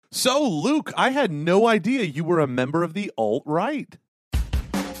So, Luke, I had no idea you were a member of the alt-right.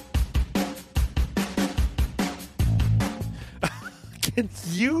 Can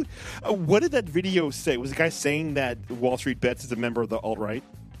you? What did that video say? Was the guy saying that Wall Street Bets is a member of the alt-right?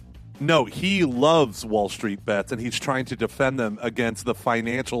 No, he loves Wall Street Bets, and he's trying to defend them against the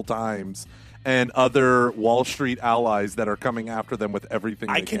Financial Times and other Wall Street allies that are coming after them with everything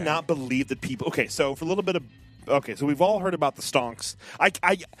I they can. cannot believe that people... Okay, so for a little bit of... Okay, so we've all heard about the stonks. I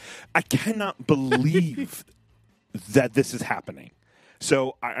cannot believe that this is happening.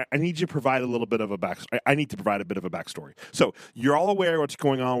 So I need you to provide a little bit of a backstory. I need to provide a bit of a backstory. So you're all aware of what's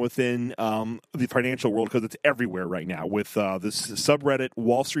going on within the financial world because it's everywhere right now with this subreddit,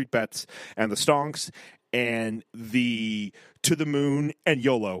 Wall Street Bets, and the stonks, and the To the Moon and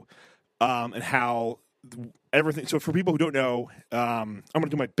YOLO, and how everything. So for people who don't know, I'm going to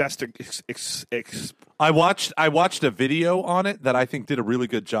do my best to I watched a video on it that I think did a really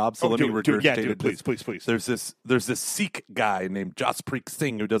good job. So let me regurgitate it. Please. There's this Sikh guy named Jaspreet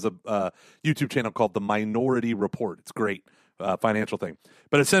Singh who does a YouTube channel called The Minority Report. It's great, financial thing.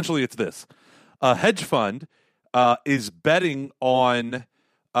 But essentially, it's this: a hedge fund is betting on.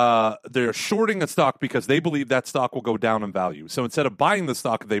 They're shorting a stock because they believe that stock will go down in value. So instead of buying the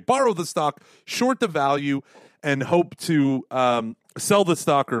stock, they borrow the stock, short the value, and hope to sell the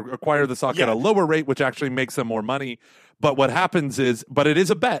stock or acquire the stock at a lower rate, which actually makes them more money. But what happens is, but it is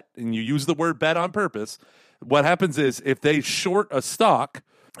a bet, and you use the word bet on purpose. What happens is if they short a stock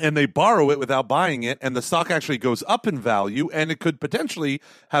and they borrow it without buying it, and the stock actually goes up in value, and it could potentially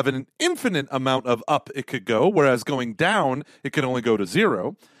have an infinite amount of up it could go, whereas going down, it could only go to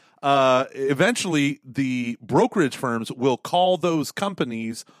zero. Eventually, the brokerage firms will call those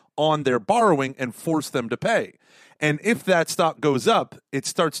companies on their borrowing and force them to pay. And if that stock goes up, it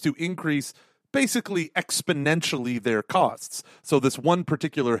starts to increase basically exponentially their costs. So this one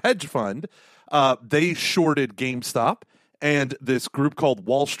particular hedge fund, they shorted GameStop, and this group called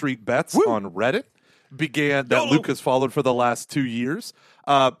Wall Street Bets on Reddit that Luke has followed for the last 2 years,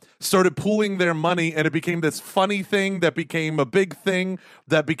 started pooling their money, and it became this funny thing that became a big thing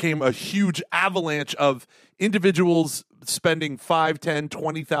that became a huge avalanche of individuals spending $5,000, $10,000,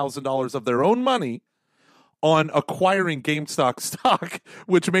 $20,000 of their own money on acquiring GameStop stock,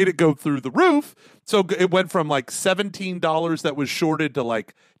 which made it go through the roof. So it went from like $17 that was shorted to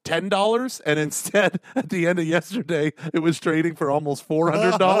like $10, and instead, at the end of yesterday, it was trading for almost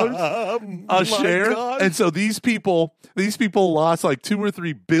 $400 a share. God. And so these people lost like $2 or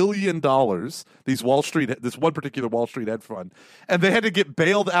 $3 billion. This one particular Wall Street hedge fund, and they had to get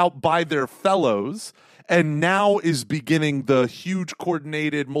bailed out by their fellows. And now is beginning the huge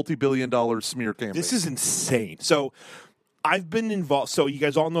coordinated multi-billion-dollar smear campaign. This is insane. So I've been involved. So you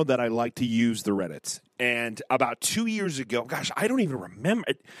guys all know that I like to use the Reddits. And about 2 years ago, gosh, I don't even remember.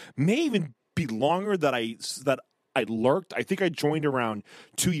 It may even be longer that I lurked. I think I joined around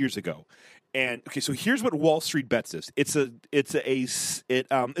 2 years ago. And okay, so here's what Wall Street Bets is. It's a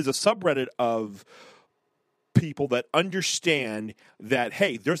subreddit of people that understand that,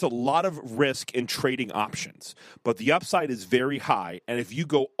 hey, there's a lot of risk in trading options, but the upside is very high. And if you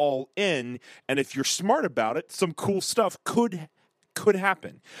go all in, and if you're smart about it, some cool stuff could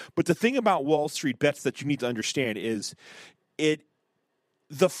happen. But the thing about Wall Street Bets that you need to understand is it's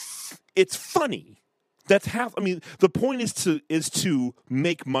funny. That's half. I mean, the point is to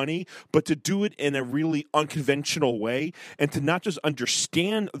make money, but to do it in a really unconventional way, and to not just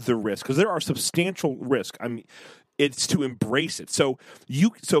understand the risk, because there are substantial risk. I mean, it's to embrace it. So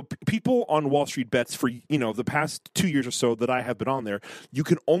people on Wall Street Bets for the past 2 years or so that I have been on there, you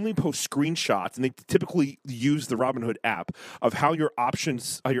can only post screenshots, and they typically use the Robinhood app of how your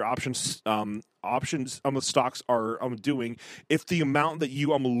options on the stocks are doing if the amount that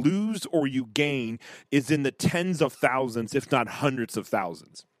you lose or you gain is in the tens of thousands, if not hundreds of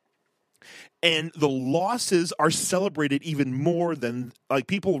thousands. And the losses are celebrated even more than, like,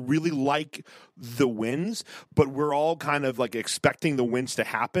 people really like the wins, but we're all kind of like expecting the wins to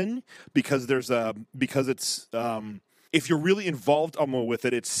happen because it's if you're really involved with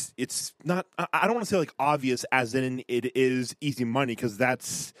it, it's not, I don't want to say like obvious as in it is easy money, because that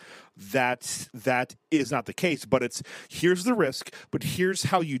is not the case, but it's, here's the risk, but here's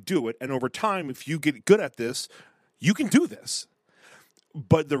how you do it. And over time, if you get good at this, you can do this.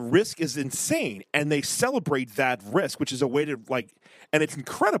 But the risk is insane, and they celebrate that risk, which is a way to, like, and it's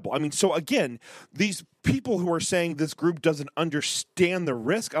incredible. I mean, so again, these people who are saying this group doesn't understand the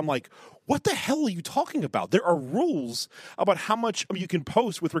risk, I'm like, what the hell are you talking about? There are rules about how much you can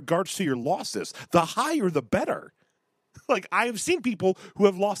post with regards to your losses. The higher, the better. Like, I have seen people who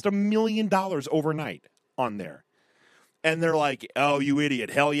have lost $1 million overnight on there. And they're like, "Oh, you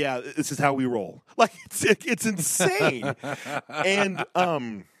idiot! Hell yeah, this is how we roll." Like it's insane. And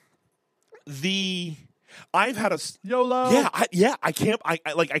I've had a YOLO. I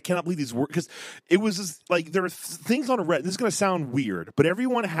cannot believe these words because it was just, like there are things on Reddit. This is going to sound weird, but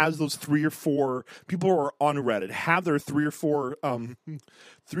everyone has those 3 or 4 people who are on Reddit have their 3 or 4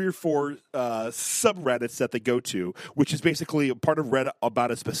 subreddits that they go to, which is basically a part of Reddit about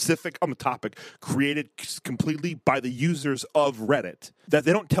a specific topic created completely by the users of Reddit that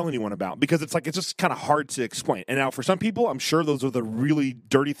they don't tell anyone about because it's just kind of hard to explain. And now for some people, I'm sure those are the really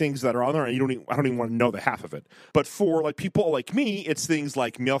dirty things that are on there, and I don't even want to know the half of it. But for like people like me, it's things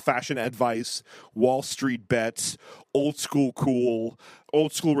like male fashion advice, Wall Street bets, old school cool,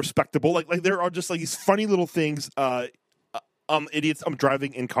 old school respectable. Like there are just like these funny little things. Idiots. I'm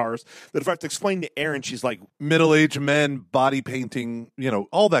driving in cars that if I have to explain to Erin, she's like middle-aged men, body painting,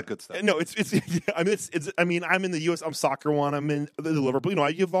 all that good stuff. No, it's. I mean, I'm in the U.S. I'm soccer one. I'm in the Liverpool.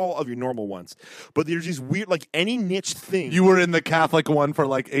 I give all of your normal ones, but there's these weird, like any niche thing. You were in the Catholic one for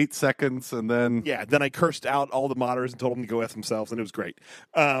like 8 seconds, and then then I cursed out all the modders and told them to go F themselves, and it was great.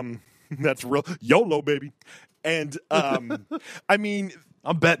 That's real YOLO, baby. And I mean.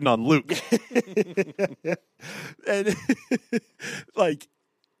 I'm betting on Luke. And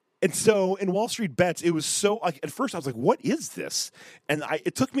and so in Wall Street Bets, it was so like at first I was like, what is this? And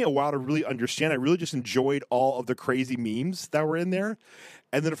it took me a while to really understand. I really just enjoyed all of the crazy memes that were in there.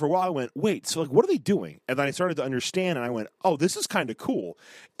 And then for a while I went, wait, so like what are they doing? And then I started to understand and I went, oh, this is kind of cool.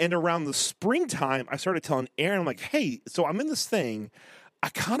 And around the springtime, I started telling Erin, I'm like, hey, so I'm in this thing. I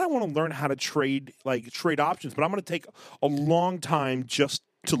kind of want to learn how to trade options, but I'm going to take a long time just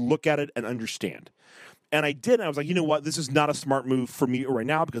to look at it and understand. And I did. And I was like, you know what? This is not a smart move for me right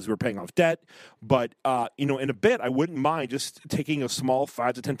now because we're paying off debt. But in a bit, I wouldn't mind just taking a small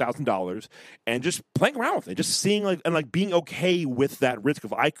 $5,000 to $10,000 and just playing around with it, just seeing and being okay with that risk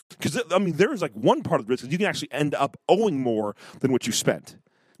of because there is like one part of the risk is you can actually end up owing more than what you spent,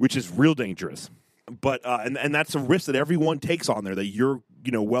 which is real dangerous. But and that's a risk that everyone takes on there that you're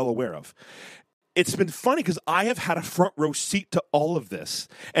well aware of. It's been funny because I have had a front row seat to all of this,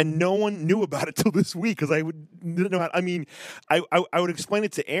 and no one knew about it till this week because I didn't know how. I mean, I would explain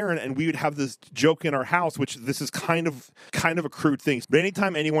it to Erin, and we would have this joke in our house, which this is kind of a crude thing. But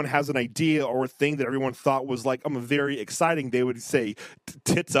anytime anyone has an idea or a thing that everyone thought was like very exciting, they would say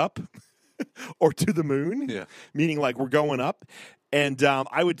 "tits up" or "to the moon," meaning like we're going up. And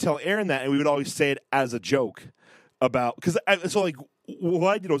I would tell Erin that, and we would always say it as a joke what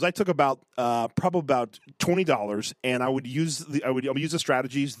I did was I took about probably about $20, and I would use the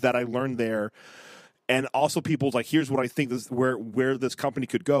strategies that I learned there, and also people's like, here's what I think where this company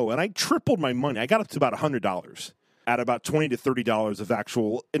could go, and I tripled my money. I got up to about $100 at about $20 to $30 of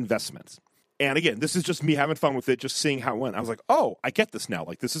actual investments. And again, this is just me having fun with it, just seeing how it went. I was like, oh, I get this now.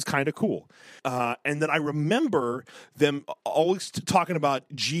 Like, this is kind of cool. And then I remember them always talking about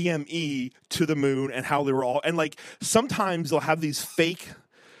GME to the moon and how they were all, and like sometimes they'll have these fake,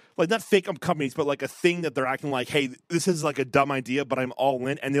 like not fake companies, but like a thing that they're acting like, hey, this is like a dumb idea, but I'm all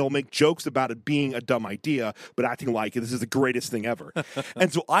in. And they'll make jokes about it being a dumb idea, but acting like this is the greatest thing ever.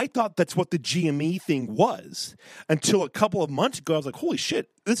 And so I thought that's what the GME thing was until a couple of months ago. I was like, holy shit,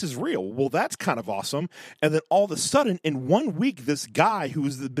 this is real. Well, that's kind of awesome. And then all of a sudden, in 1 week, this guy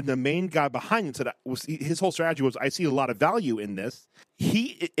who's been the main guy behind it said his whole strategy was, I see a lot of value in this.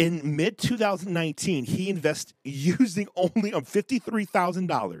 He, in mid-2019, he invests using only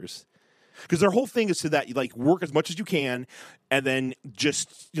 $53,000. Because their whole thing is to that, like, work as much as you can, and then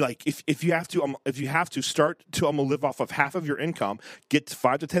just like if you have to start to live off of half of your income, get to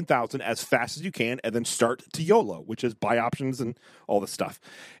 $5,000 to $10,000 as fast as you can, and then start to YOLO, which is buy options and all this stuff.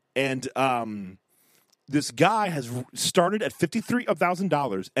 And this guy has started at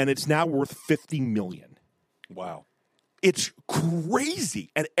 $53,000, and it's now worth $50 million. Wow. It's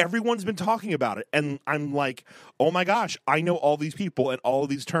crazy, and everyone's been talking about it, and I'm like, oh my gosh, I know all these people and all of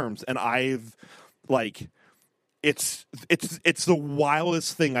these terms, and I've like, it's the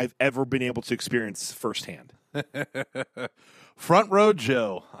wildest thing I've ever been able to experience firsthand. Front row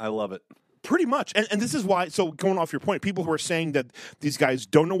Joe, I love it. Pretty much, and this is why. So going off your point, people who are saying that these guys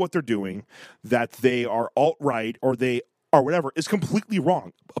don't know what they're doing, that they are alt-right or they or whatever is completely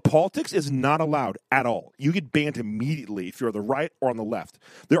wrong. Politics is not allowed at all. You get banned immediately if you're on the right or on the left.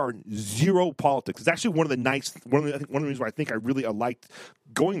 There are zero politics. It's actually one of the reasons why I think I really liked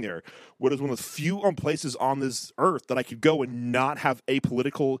going there. What is one of the few places on this earth that I could go and not have a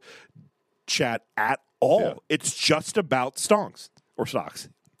political chat at all. Yeah. It's just about stonks or stocks,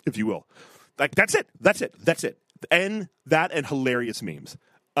 if you will. Like that's it. And hilarious memes.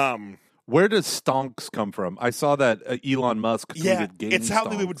 Where does stonks come from? I saw that Elon Musk tweeted game it's how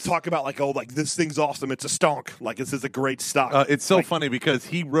stonks. they would talk about like this thing's awesome. It's a stonk. Like this is a great stock. It's so funny because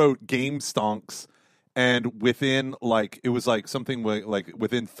he wrote game stonks, and within it was something like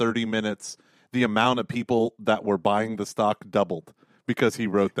within 30 minutes, the amount of people that were buying the stock doubled because he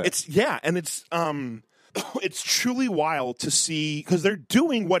wrote that. It's truly wild to see because they're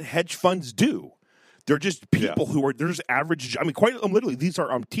doing what hedge funds do. They're just people who are they're just average. I mean, quite literally, these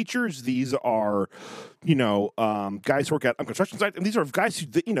are teachers. These are guys who work at construction sites, and these are guys who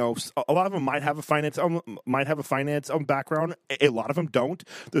a lot of them might have a finance background. A lot of them don't.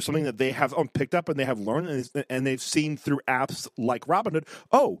 There's something that they have picked up and they have learned, and they've seen through apps like Robinhood.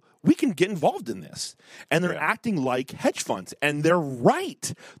 Oh, we can get involved in this, and they're acting like hedge funds, and they're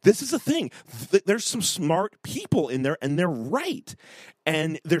right. This is the thing. There's some smart people in there, and they're right.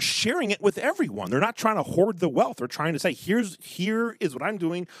 And they're sharing it with everyone. They're not trying to hoard the wealth. They're trying to say, here is what I'm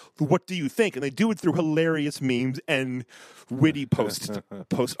doing. What do you think? And they do it through hilarious memes and witty posts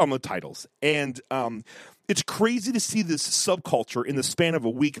on the titles. And it's crazy to see this subculture in the span of a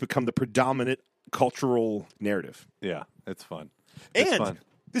week become the predominant cultural narrative. Yeah, it's fun.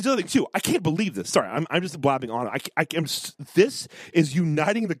 There's another thing too. I can't believe this. Sorry, I'm just blabbing on. This is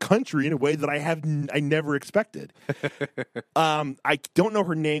uniting the country in a way that I never expected. I don't know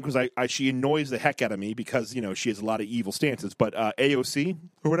her name because she annoys the heck out of me because she has a lot of evil stances. But AOC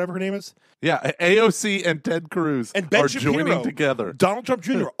or whatever her name is. Yeah, AOC and Ted Cruz and Ben are Shapiro, joining together. Donald Trump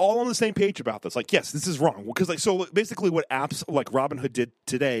Jr. all on the same page about this. Like, yes, this is wrong. Because so basically, what apps like Robinhood did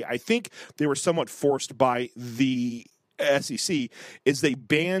today, I think they were somewhat forced by the SEC is they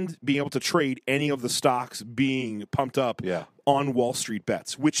banned being able to trade any of the stocks being pumped up on Wall Street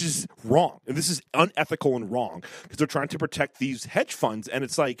bets, which is wrong. And this is unethical and wrong because they're trying to protect these hedge funds. And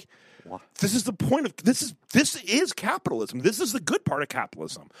it's like, this is the point of this is capitalism. This is the good part of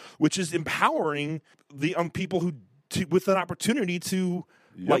capitalism, which is empowering the people with an opportunity to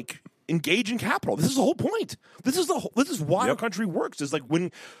engage in capital. This is the whole point. This is why our country works. Is like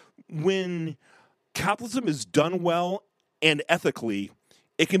when capitalism is done well and ethically,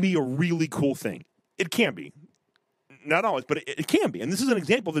 it can be a really cool thing. It can be. Not always, but it can be. And this is an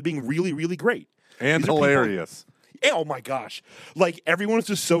example of it being really, really great. And hilarious. Oh, my gosh. Like, everyone's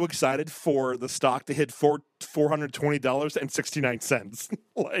just so excited for the stock to hit $420.69.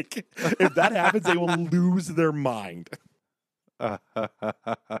 Like, if that happens, they will lose their mind. I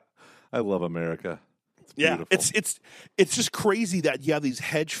love America. It's just crazy that you have these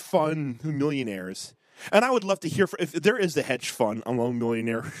hedge fund millionaires. And I would love to hear if there is a hedge fund among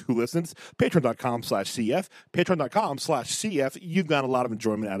millionaire who listens. Patreon.com/CF. Patreon.com/CF. You've got a lot of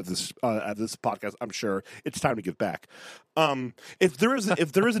enjoyment out of this podcast. I'm sure it's time to give back. If there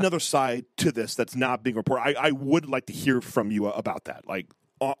is another side to this that's not being reported, I would like to hear from you about that. Like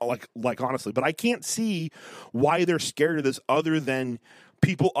honestly, but I can't see why they're scared of this other than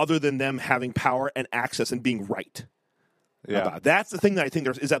people other than them having power and access and being right. Yeah, that's the thing that I think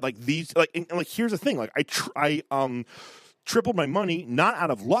is that here's the thing, I tripled my money not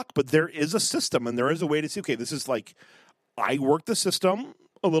out of luck, but there is a system and there is a way to see, okay, this is I worked the system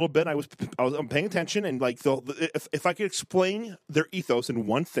a little bit. I'm paying attention, and if I could explain their ethos in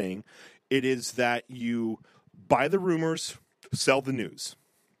one thing, it is that you buy the rumors, sell the news.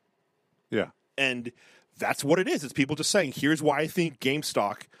 Yeah, and that's what it is. It's people just saying, here's why I think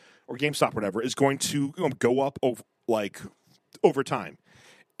GameStop or whatever is going to go up over time.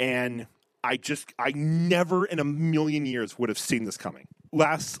 And I never in a million years would have seen this coming.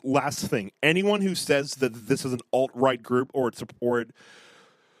 Last thing. Anyone who says that this is an alt-right group or it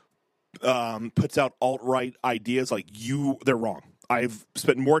puts out alt-right ideas, they're wrong. I've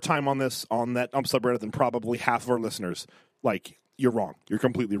spent more time on that subreddit than probably half of our listeners. You're wrong. You're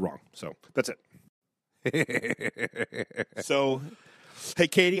completely wrong. So that's it. So, hey,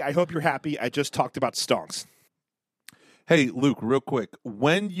 Katie, I hope you're happy. I just talked about stonks. Hey, Luke, real quick.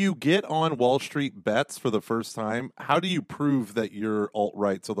 When you get on Wall Street bets for the first time, how do you prove that you're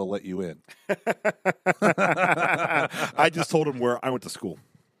alt-right so they'll let you in? I just told them where I went to school.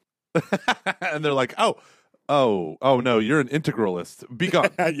 And they're like, oh, no, you're an integralist. Be gone.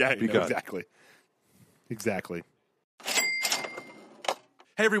 Yeah, Be gone. Exactly.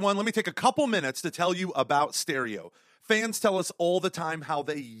 Hey, everyone, let me take a couple minutes to tell you about Stereo. Fans tell us all the time how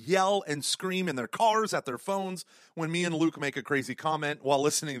they yell and scream in their cars, at their phones, when me and Luke make a crazy comment while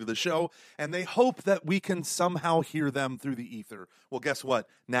listening to the show, and they hope that we can somehow hear them through the ether. Well, guess what?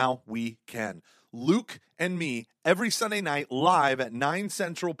 Now we can. Luke and me, every Sunday night, live at 9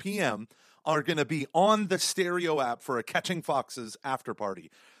 Central p.m., are going to be on the Stereo app for a Catching Foxes after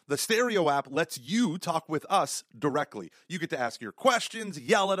party. The Stereo app lets you talk with us directly. You get to ask your questions,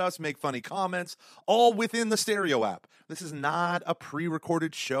 yell at us, make funny comments, all within the Stereo app. This is not a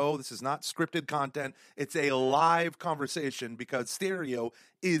pre-recorded show. This is not scripted content. It's a live conversation because Stereo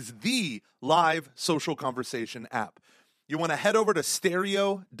is the live social conversation app. You want to head over to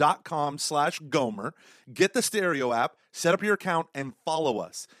stereo.com/Gomer, get the Stereo app, set up your account, and follow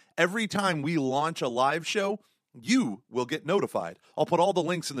us. Every time we launch a live show, you will get notified. I'll put all the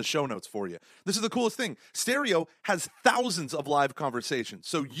links in the show notes for you. This is the coolest thing. Stereo has thousands of live conversations.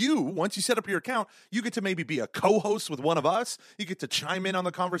 So once you set up your account, you get to maybe be a co-host with one of us. You get to chime in on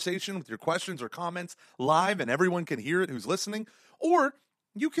the conversation with your questions or comments live, and everyone can hear it who's listening. Or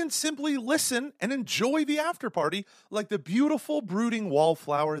you can simply listen and enjoy the after party like the beautiful brooding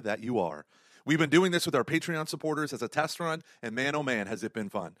wallflower that you are. We've been doing this with our Patreon supporters as a test run, and man, oh man, has it been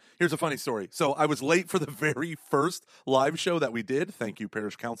fun. Here's a funny story. So I was late for the very first live show that we did. Thank you,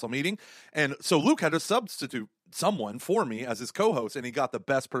 Parish Council meeting. And so Luke had to substitute someone for me as his co-host, and he got the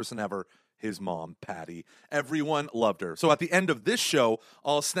best person ever, his mom, Patty. Everyone loved her. So at the end of this show,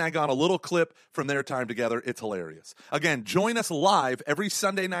 I'll snag on a little clip from their time together. It's hilarious. Again, join us live every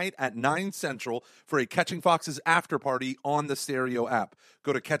Sunday night at 9 Central for a Catching Foxes after party on the Stereo app.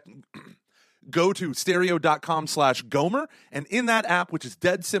 Go to stereo.com/Gomer, and in that app, which is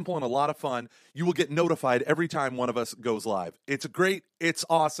dead simple and a lot of fun, you will get notified every time one of us goes live. It's great. It's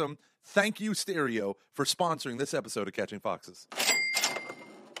awesome. Thank you, Stereo, for sponsoring this episode of Catching Foxes.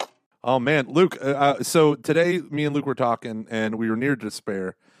 Oh, man. Luke, so today me and Luke were talking, and we were near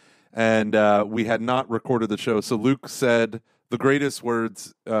despair, and we had not recorded the show. So Luke said the greatest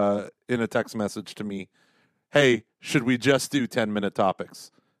words in a text message to me, hey, should we just do 10-minute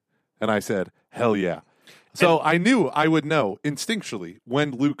topics? And I said, hell yeah. So I knew I would know instinctually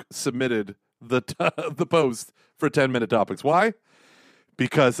when Luke submitted the post for 10-minute topics. Why?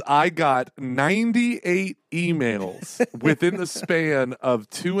 Because I got 98 emails within the span of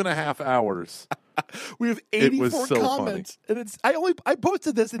 2.5 hours. We have 84 so comments, and I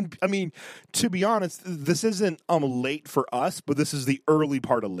posted this, and I mean, to be honest, this isn't late for us, but this is the early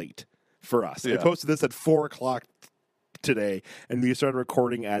part of late for us. Yeah. I posted this at 4:00 today, and we started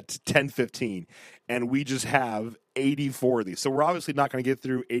recording at 10:15, and we just have 84 of these. So we're obviously not going to get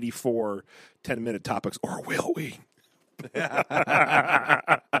through 84 10-minute topics, or will we?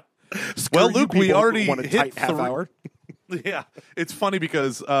 Well, Luke, we already want a tight hit half hour. Yeah, it's funny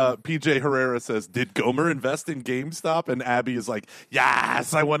because PJ Herrera says, did Gomer invest in GameStop? And Abby is like,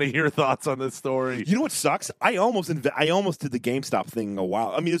 yes, I want to hear thoughts on this story. You know what sucks? I almost did the GameStop thing a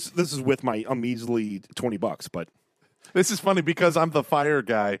while. I mean, this is with my measly $20, but this is funny because I'm the FIRE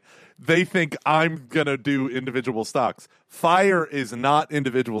guy. They think I'm going to do individual stocks. FIRE is not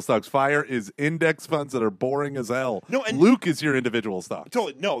individual stocks. FIRE is index funds that are boring as hell. No, and Luke is your individual stock.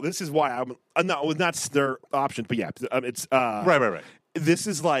 Totally. No, this is why I'm not their options, but yeah, it's Right. This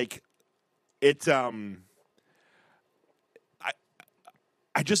is like it's I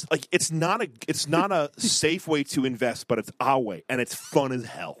just like it's not a safe way to invest, but it's our way, and it's fun as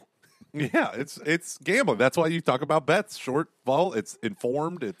hell. Yeah, it's gambling. That's why you talk about bets, short, vol. It's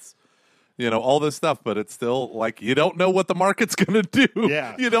informed. It's all this stuff, but it's still like you don't know what the market's going to do.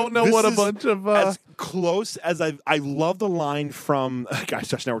 Yeah, you don't know what a bunch of as close as I love the line from guys.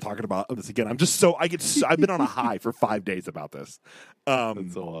 Josh and I were talking about this again. I've been on a high for 5 days about this.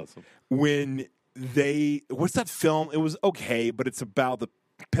 That's so awesome. When what's that film? It was okay, but it's about the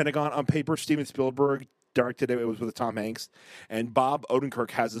Pentagon on paper. Steven Spielberg directed it. It was with Tom Hanks, and Bob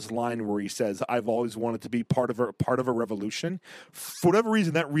Odenkirk has this line where he says, "I've always wanted to be part of a revolution." For whatever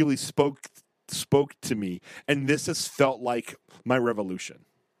reason, that really spoke to me, and this has felt like my revolution.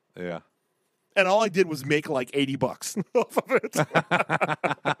 Yeah, and all I did was make like $80 off of it.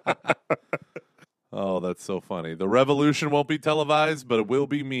 Oh, that's so funny. The revolution won't be televised, but it will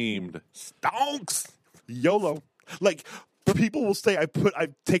be memed. Stonks. YOLO. Like. People will say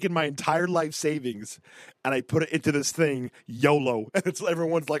I've taken my entire life savings and I put it into this thing, YOLO, and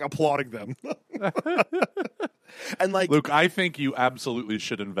everyone's like applauding them. And like, Luke, I think you absolutely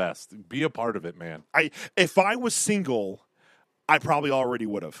should invest. Be a part of it, man. If I was single, I probably already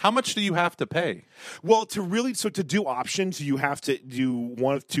would have. How much do you have to pay? Well, to do options, you have to do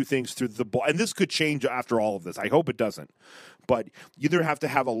one of two things through the ball, and this could change after all of this. I hope it doesn't. But you either have to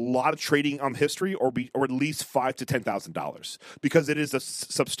have a lot of trading history, or at least $5,000 to $10,000, because it is a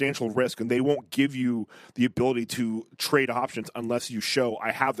substantial risk, and they won't give you the ability to trade options unless you show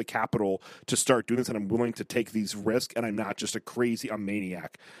I have the capital to start doing this, and I'm willing to take these risks, and I'm not just a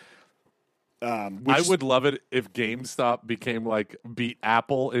maniac. I would love it if GameStop became like beat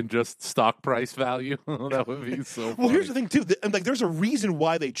Apple in just stock price value. That would be so funny. Well, here's the thing too. Like, there's a reason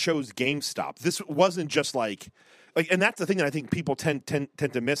why they chose GameStop. This wasn't just like, and that's the thing that I think people tend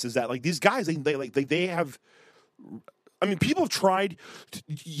to miss is that like these guys, they have. I mean, people have tried.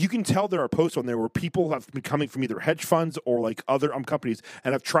 You can tell there are posts on there where people have been coming from either hedge funds or like other companies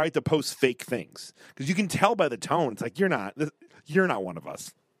and have tried to post fake things because you can tell by the tone. It's like you're not one of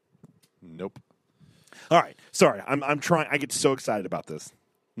us. Nope. All right. Sorry. I'm trying. I get so excited about this.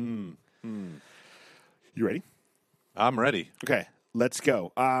 You ready? I'm ready. Okay. Let's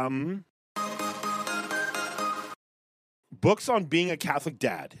go. Books on being a Catholic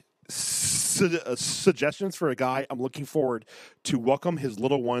dad. Suggestions for a guy I'm looking forward to welcome his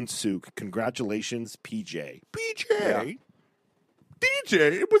little one, Suk. Congratulations, PJ. PJ. Yeah.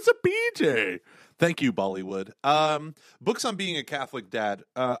 PJ. It was a PJ. Thank you, Bollywood. Books on being a Catholic dad.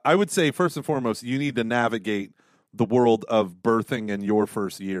 I would say, first and foremost, you need to navigate the world of birthing in your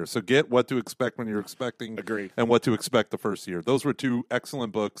first year. So get What to Expect When You're Expecting. Agreed. And What to Expect the First Year. Those were two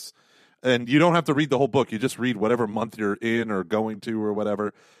excellent books. And you don't have to read the whole book. You just read whatever month you're in or going to or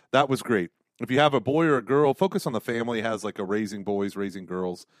whatever. That was great. If you have a boy or a girl, Focus on the Family has like a Raising Boys, Raising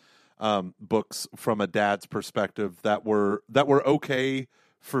Girls books from a dad's perspective that were okay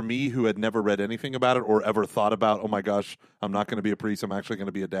for me who had never read anything about it or ever thought about, oh my gosh, I'm not going to be a priest. I'm actually going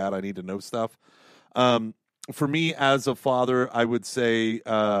to be a dad. I need to know stuff. For me as a father, I would say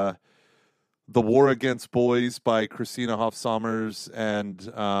The War Against Boys by Christina Hoff Sommers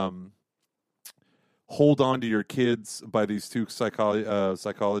and Hold On to Your Kids by these two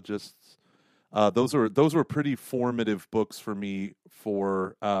psychologists. Those were pretty formative books for me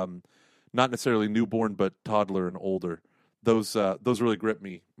for not necessarily newborn, but toddler and older. Those really grip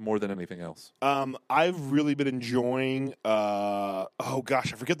me more than anything else. I've really been enjoying. Oh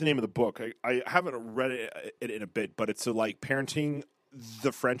gosh, I forget the name of the book. I haven't read it in a bit, but it's like parenting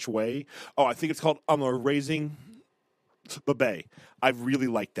the French way. Oh, I think it's called Raising Bébé. I really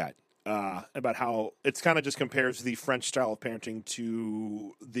like that. About how it's kind of just compares the French style of parenting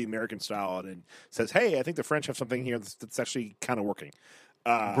to the American style and says, hey, I think the French have something here that's actually kind of working.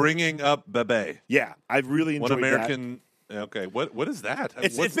 Bringing up bébé. Yeah, I've really enjoyed American. That. Okay, what is that?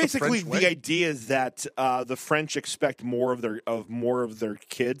 It's basically the idea is that the French expect more of their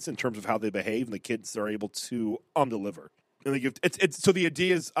kids in terms of how they behave, and the kids are able to deliver. And they give, it's so the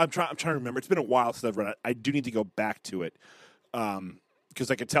idea is I'm trying to remember. It's been a while since I've read it. I do need to go back to it. Because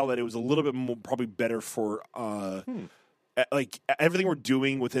I could tell that it was a little bit more, probably better for like everything we're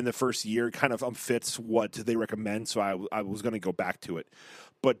doing within the first year kind of fits what they recommend. So I was going to go back to it.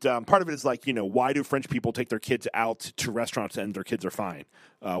 But part of it is like, why do French people take their kids out to restaurants and their kids are fine?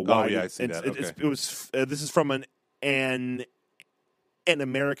 I see that. Okay. This is from an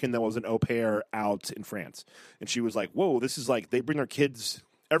American that was an au pair out in France. And she was like, whoa, this is like they bring their kids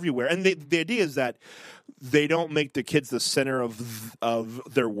everywhere, and the idea is that they don't make the kids the center of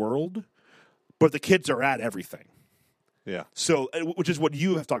their world, but the kids are at everything. Yeah. So, which is what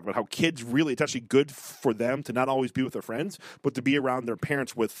you have talked about, how kids really, it's actually good for them to not always be with their friends, but to be around their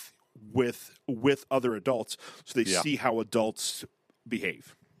parents with other adults, so they see how adults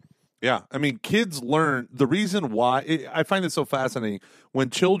behave. Yeah, I mean, kids learn. The reason why I find it so fascinating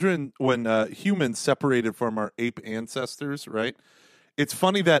when humans separated from our ape ancestors, right? It's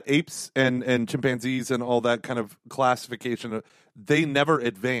funny that apes and chimpanzees and all that kind of classification, they never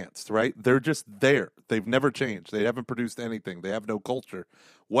advanced, right? They're just there. They've never changed. They haven't produced anything. They have no culture.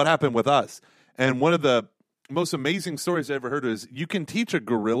 What happened with us? And one of the most amazing stories I ever heard is you can teach a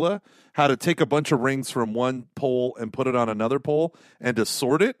gorilla how to take a bunch of rings from one pole and put it on another pole and to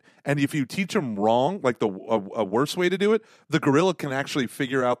sort it. And if you teach them wrong, like a worse way to do it, the gorilla can actually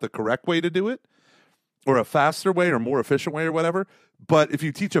figure out the correct way to do it, or a faster way or more efficient way or whatever. But if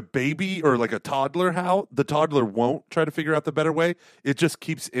you teach a baby or like a toddler how, the toddler won't try to figure out the better way. It just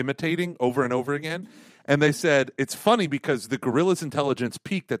keeps imitating over and over again. And they said it's funny because the gorilla's intelligence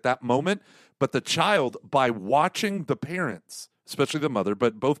peaked at that moment, but the child, by watching the parents, especially the mother,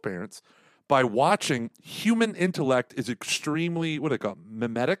 but both parents, by watching, human intellect is extremely, what do they call it,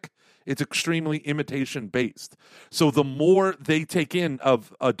 mimetic? It's extremely imitation based. So the more they take in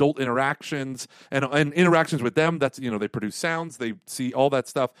of adult interactions and interactions with them, that's, they produce sounds, they see all that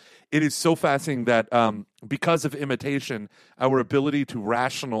stuff. It is so fascinating that because of imitation, our ability to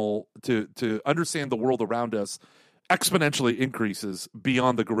understand the world around us exponentially increases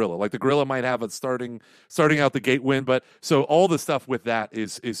beyond the gorilla. Like the gorilla might have a starting out the gate win, but so all the stuff with that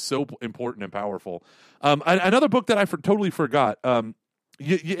is so important and powerful. Another book that I totally forgot.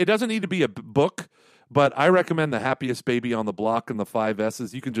 It doesn't need to be a book, but I recommend The Happiest Baby on the Block and the 5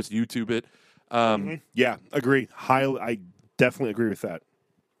 S's. You can just YouTube it. Yeah, agree. I definitely agree with that.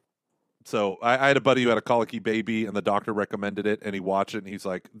 So I had a buddy who had a colicky baby, and the doctor recommended it, and he watched it, and he's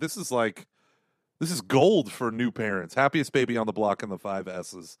like, this is gold for new parents. Happiest baby on the block and the 5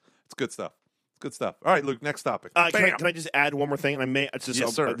 S's. It's good stuff. Good stuff. All right, Luke, next topic. Can I just add one more thing? And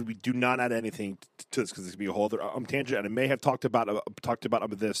Yes, sir. We do not add anything to this because this could be a whole other tangent. And I may have talked about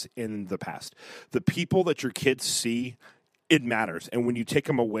this in the past. The people that your kids see, it matters. And when you take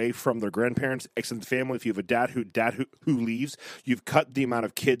them away from their grandparents, extended family, if you have a dad who leaves, you've cut the amount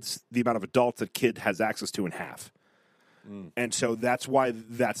of adults that kid has access to in half. And so that's why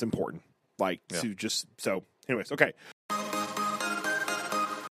that's important. Anyways, okay.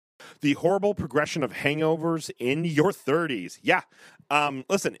 The horrible progression of hangovers in your 30s. Yeah.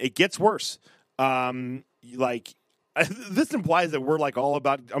 Listen, it gets worse. This implies that we're like all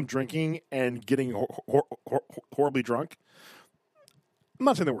about drinking and getting horribly drunk. I'm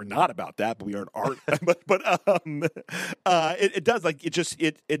not saying that we're not about that, but we aren't. It does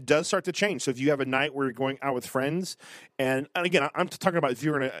it does start to change. So if you have a night where you're going out with friends, and again, I'm talking about if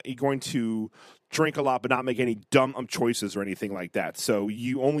you're going to drink a lot but not make any dumb choices or anything like that. So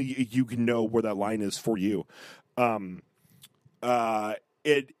you can know where that line is for you.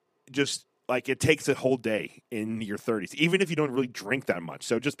 It just it takes a whole day in your 30s, even if you don't really drink that much.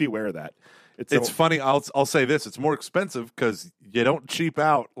 So just be aware of that. It's funny. I'll say this: it's more expensive because you don't cheap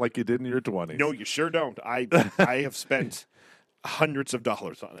out like you did in your 20s. No, you sure don't. I have spent hundreds of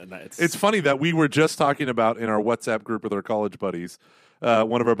dollars on it. It's funny that we were just talking about in our WhatsApp group with our college buddies.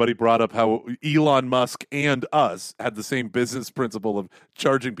 One of our buddies brought up how Elon Musk and us had the same business principle of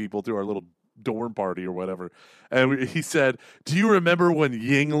charging people to our little dorm party or whatever. And he said, do you remember when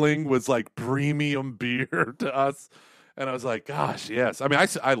Yuengling was like premium beer to us? And I was like, gosh, yes. I mean,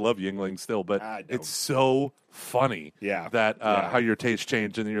 I love Yuengling still, but it's so funny that how your taste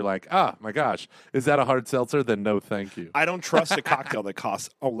changed. And you're like, my gosh, is that a hard seltzer? Then no, thank you. I don't trust a cocktail that costs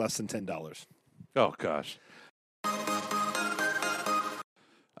less than $10. Oh, gosh.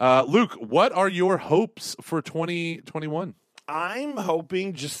 Luke, what are your hopes for 2021? I'm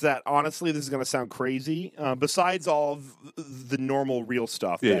hoping just that, honestly, this is going to sound crazy, besides all of the normal real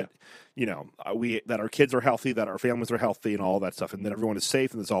stuff that, that our kids are healthy, that our families are healthy and all that stuff, and that everyone is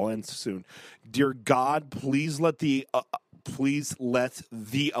safe and this all ends soon. Dear God, please let the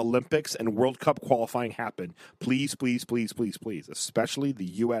Olympics and World Cup qualifying happen. Please, please, please, please, please. Especially the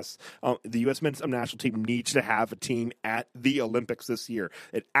U.S. The U.S. men's national team needs to have a team at the Olympics this year.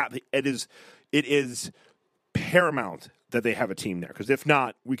 It is paramount that they have a team there, because if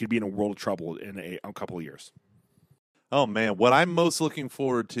not, we could be in a world of trouble in a couple of years. Oh, man. What I'm most looking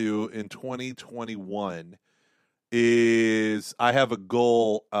forward to in 2021 is I have a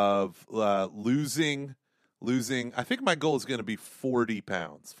goal of losing. I think my goal is going to be 40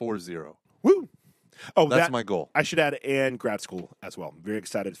 pounds, 40. Woo! Oh, that's my goal. I should add, and grad school as well. I'm very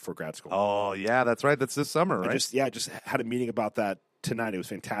excited for grad school. Oh, yeah, that's right. That's this summer, right? I just had a meeting about that tonight. It was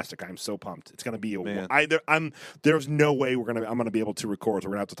fantastic. I'm so pumped. It's going to be there's no way I'm going to be able to record, so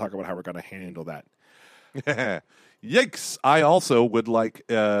we're going to have to talk about how we're going to handle that. Yikes. I also would like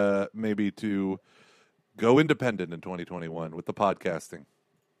maybe to go independent in 2021 with the podcasting.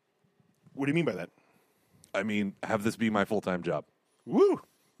 What do you mean by that? I mean, have this be my full-time job. Woo!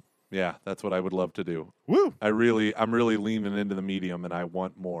 Yeah, that's what I would love to do. Woo! I'm really leaning into the medium, and I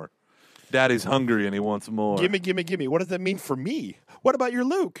want more. Daddy's hungry, and he wants more. Gimme. What does that mean for me? What about your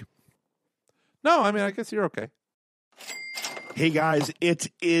Luke? No, I mean, I guess you're okay. Hey guys, it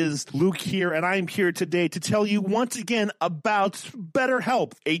is Luke here, and I'm here today to tell you once again about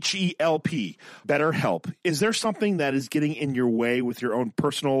BetterHelp, H-E-L-P. BetterHelp. Is there something that is getting in your way with your own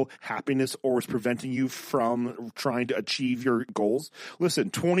personal happiness or is preventing you from trying to achieve your goals? Listen,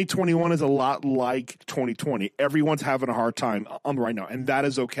 2021 is a lot like 2020. Everyone's having a hard time right now, and that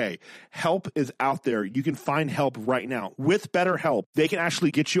is okay. Help is out there. You can find help right now. With BetterHelp, they can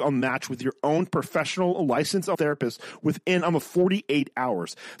actually get you a match with your own professional licensed therapist within 48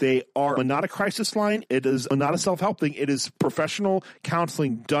 hours. They are not a crisis line. It is not a self-help thing. It is professional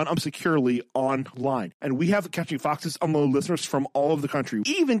counseling done securely online. And we have Catching Foxes listeners from all over the country,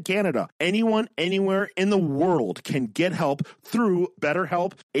 even Canada. Anyone, anywhere in the world can get help through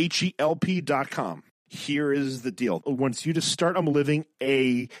BetterHelp, HELP.com. Here is the deal. Once you just start living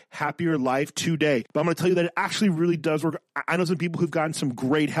a happier life today, but I'm going to tell you that it actually really does work. I know some people who've gotten some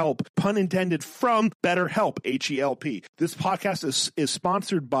great help, pun intended, from BetterHelp, H-E-L-P. This podcast is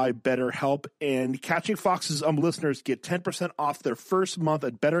sponsored by BetterHelp, and Catching Foxes listeners get 10% off their first month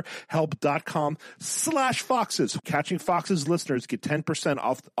at BetterHelp.com/foxes. Catching Foxes listeners get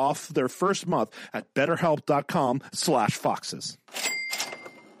 10% off their first month at BetterHelp.com/foxes.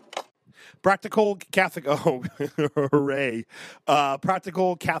 Practical Catholic, hooray!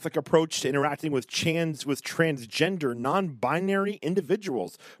 Practical Catholic approach to interacting with transgender, non-binary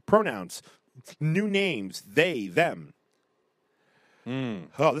individuals. Pronouns, new names, they, them.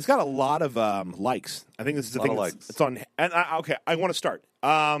 Oh, this got a lot of likes. I think this is the thing. It's on. And okay, I want to start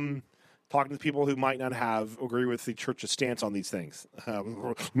talking to people who might not agree with the church's stance on these things.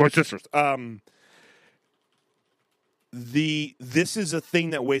 My sisters. This is a thing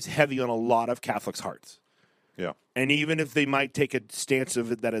that weighs heavy on a lot of Catholics' hearts. Yeah, and even if they might take a stance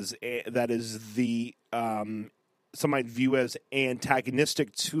of it that is the some might view as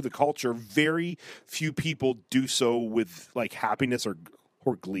antagonistic to the culture, very few people do so with like happiness or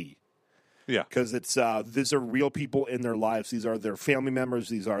glee. Yeah, because it's these are real people in their lives. These are their family members.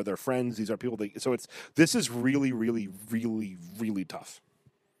 These are their friends. These are people. This is really, really, really, really tough.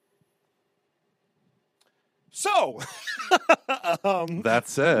 So, that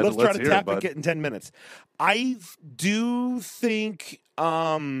said, let's try to hear tap it in 10 minutes. I do think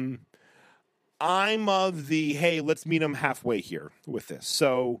I'm of the, hey, let's meet them halfway here with this.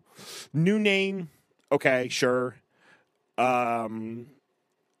 So, new name, okay, sure. Pronouns,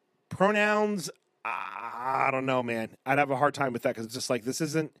 I don't know, man. I'd have a hard time with that because it's just like, this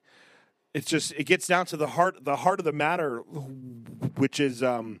isn't, it's just, it gets down to the heart of the matter, which is,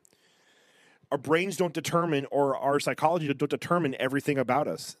 our brains don't determine, or our psychology don't determine everything about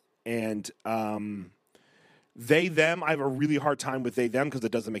us. And they, them, I have a really hard time with they, them because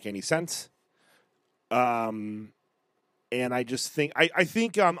it doesn't make any sense. And I just think, I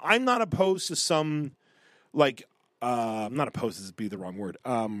think I'm not opposed to some, like, I'm not opposed, this would be the wrong word.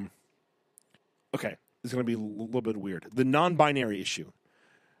 Okay, this is going to be a little bit weird. The non-binary issue.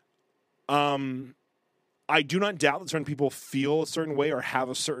 I do not doubt that certain people feel a certain way or have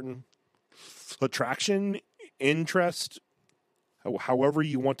a certain attraction, interest, however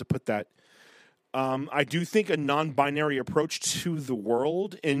you want to put that. I do think a non-binary approach to the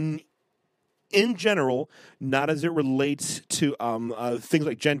world in general, not as it relates to things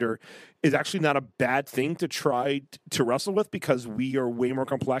like gender, is actually not a bad thing to try to wrestle with because we are way more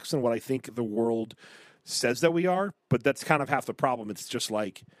complex than what I think the world says that we are. But that's kind of half the problem. It's just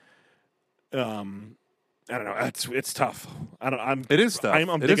like, I don't know. It's tough. It is tough.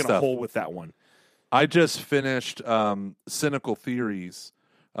 I'm digging a hole with that one. I just finished Cynical Theories,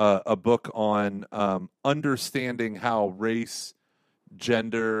 a book on understanding how race,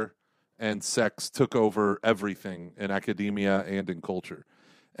 gender, and sex took over everything in academia and in culture.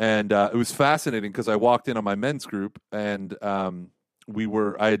 And it was fascinating because I walked in on my men's group and I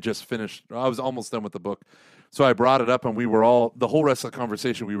had just finished, I was almost done with the book. So I brought it up and the whole rest of the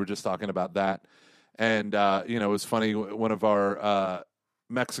conversation, we were just talking about that. And, it was funny, one of our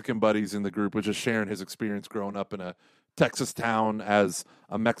Mexican buddies in the group was just sharing his experience growing up in a Texas town as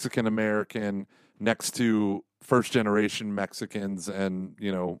a Mexican-American next to first-generation Mexicans and,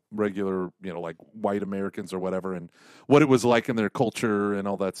 regular, like white Americans or whatever, and what it was like in their culture and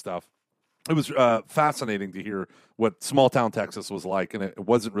all that stuff. It was fascinating to hear what small-town Texas was like, and it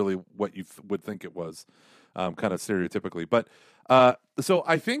wasn't really what you would think it was, kind of stereotypically. But so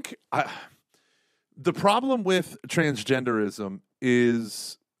I think the problem with transgenderism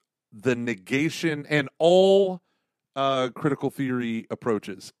is the negation, and all critical theory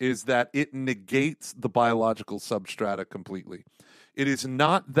approaches is that it negates the biological substrata completely. It is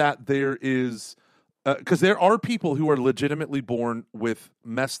not that there is, because there are people who are legitimately born with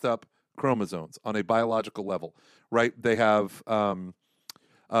messed up chromosomes on a biological level, right? They have, what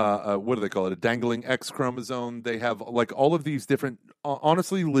do they call it? A dangling X chromosome. They have like all of these different,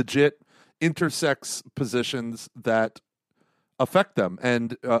 honestly, legit intersex positions that affect them.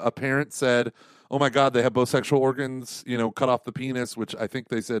 And a parent said, oh my God, they have both sexual organs, cut off the penis, which I think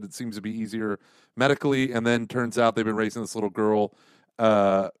they said it seems to be easier medically. And then turns out they've been raising this little girl,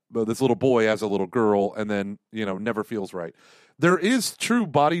 this little boy as a little girl, and then, never feels right. There is true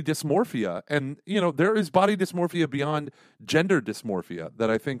body dysmorphia. And, there is body dysmorphia beyond gender dysmorphia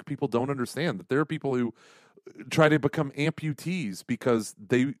that I think people don't understand. That there are people who try to become amputees because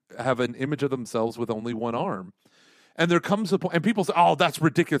they have an image of themselves with only one arm. And there comes a point, and people say, oh, that's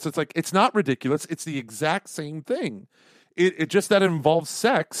ridiculous. It's like, it's not ridiculous. It's the exact same thing. It just that it involves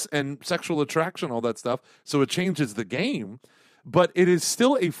sex and sexual attraction, all that stuff. So it changes the game. But it is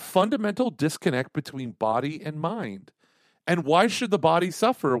still a fundamental disconnect between body and mind. And why should the body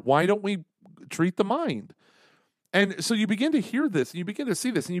suffer? Why don't we treat the mind? And so you begin to hear this, and you begin to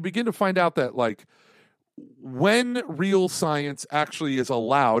see this, and you begin to find out that, like, when real science actually is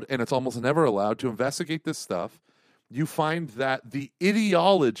allowed, and it's almost never allowed, to investigate this stuff, you find that the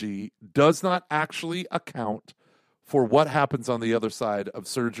ideology does not actually account for what happens on the other side of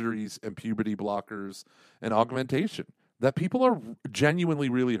surgeries and puberty blockers and augmentation, that people are genuinely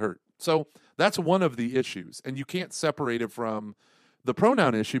really hurt. So that's one of the issues. And you can't separate it from the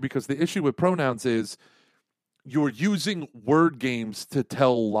pronoun issue, because the issue with pronouns is you're using word games to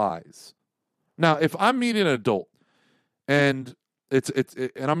tell lies. Now, if I'm meeting an adult and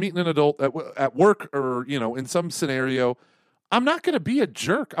I'm meeting an adult at work or, in some scenario, I'm not going to be a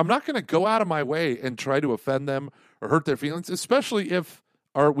jerk. I'm not going to go out of my way and try to offend them or hurt their feelings, especially if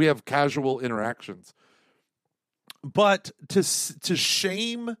we have casual interactions. But to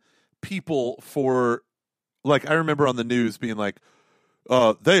shame people for, like, I remember on the news being like,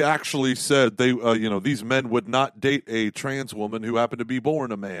 they actually said these men would not date a trans woman who happened to be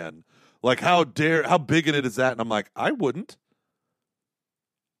born a man. Like, how bigoted is that? And I'm like, I wouldn't,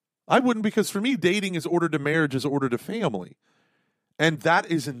 because for me, dating is order to marriage is order to family. And that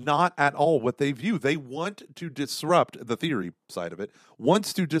is not at all what they view. They want to disrupt, the theory side of it,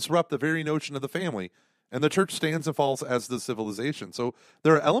 wants to disrupt the very notion of the family. And the church stands and falls as the civilization. So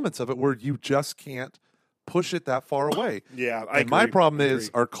there are elements of it where you just can't push it that far away. Yeah, and my problem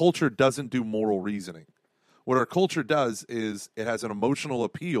is our culture doesn't do moral reasoning. What our culture does is it has an emotional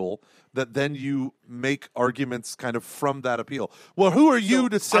appeal that then you make arguments kind of from that appeal. Well, who are you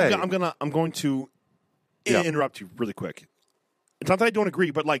to say? I'm going to interrupt you really quick. It's not that I don't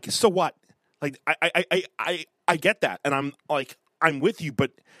agree, but like, so what? Like, I get that, and I'm with you,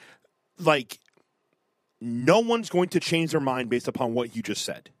 but like, no one's going to change their mind based upon what you just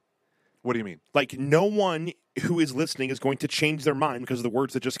said. What do you mean? Like, no one who is listening is going to change their mind because of the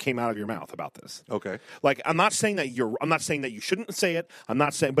words that just came out of your mouth about this. Okay. Like, I'm not saying that you shouldn't say it. I'm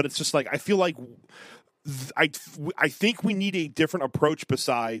not saying, but it's just like, I feel like I think we need a different approach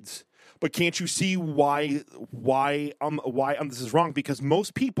besides. But can't you see why this is wrong? Because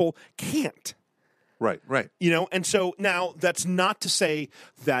most people can't. Right. And so now that's not to say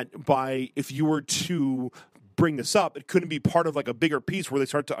that if you were to bring this up, it couldn't be part of like a bigger piece where they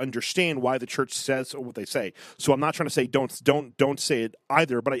start to understand why the church says what they say. So I'm not trying to say don't say it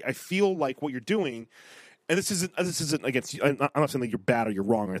either, but I feel like what you're doing. And this isn't against you. I'm not saying that you're bad or you're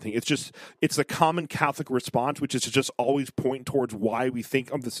wrong or anything. It's the common Catholic response, which is to just always point towards why we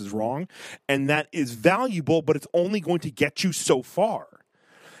think this is wrong. And that is valuable, but it's only going to get you so far.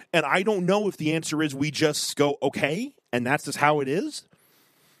 And I don't know if the answer is we just go, okay, and that's just how it is.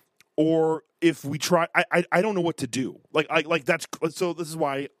 Or if we try, I don't know what to do. Like that's, so this is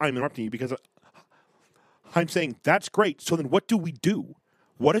why I'm interrupting you, because I'm saying that's great. So then what do we do?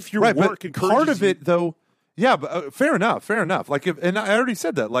 What if your work encourages part of it, though? Yeah, but fair enough. Like, and I already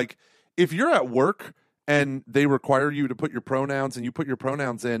said that. Like, if you're at work and they require you to put your pronouns and you put your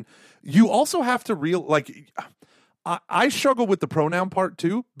pronouns in, you also have to I struggle with the pronoun part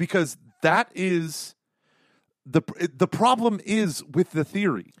too, because that is the problem is with the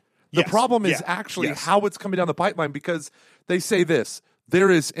theory. The problem is actually how it's coming down the pipeline, because they say this: there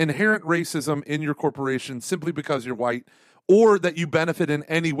is inherent racism in your corporation simply because you're white, or that you benefit in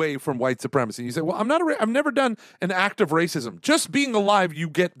any way from white supremacy. You say, well, I've never done an act of racism. Just being alive, you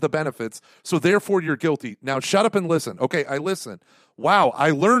get the benefits, so therefore you're guilty. Now shut up and listen. Okay, I listen. Wow,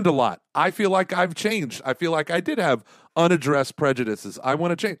 I learned a lot. I feel like I've changed. I feel like I did have unaddressed prejudices. I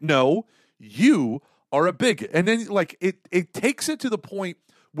want to change. No, you are a bigot. And then like it takes it to the point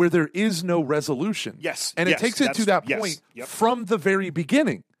where there is no resolution. Yes. And it takes it to that point from the very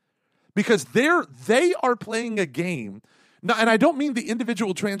beginning. Because they are playing a game. Now, and I don't mean the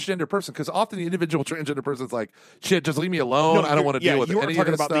individual transgender person, because often the individual transgender person is like, shit, just leave me alone. I don't want to deal with any of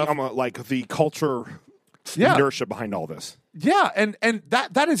this stuff. You are talking about the culture inertia behind all this. Yeah, and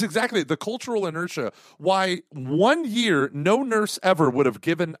that is exactly the cultural inertia. Why 1 year, no nurse ever would have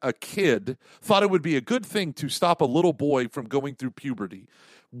given a kid, thought it would be a good thing to stop a little boy from going through puberty.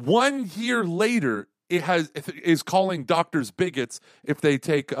 1 year later, is calling doctors bigots if they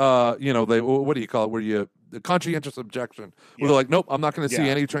take what do you call it, where you conscientious objection, where they're like, nope, I'm not going to see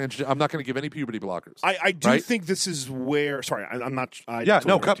any I'm not going to give any puberty blockers. I do think this is where, sorry, I'm not.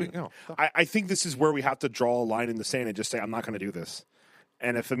 I think this is where we have to draw a line in the sand and just say, I'm not going to do this.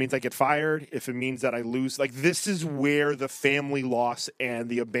 And if it means I get fired, if it means that I lose, like, this is where the family loss and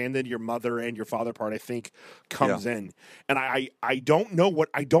the abandon your mother and your father part, I think, comes in. And I don't know what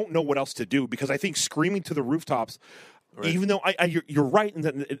else to do, because I think screaming to the rooftops, even though you're right in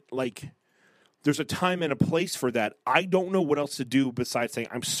that there's a time and a place for that. I don't know what else to do besides saying,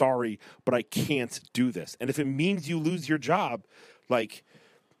 I'm sorry, but I can't do this. And if it means you lose your job,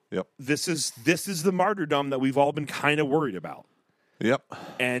 this is the martyrdom that we've all been kind of worried about. Yep.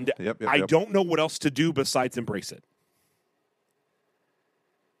 And I don't know what else to do besides embrace it.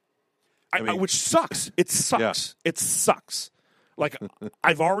 which sucks. It sucks. Yeah. It sucks. Like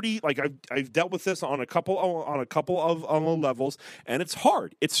I've dealt with this on a couple of levels, and it's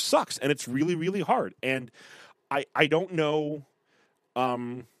hard. It sucks, and it's really, really hard. And I don't know.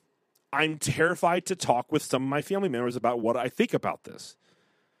 I'm terrified to talk with some of my family members about what I think about this.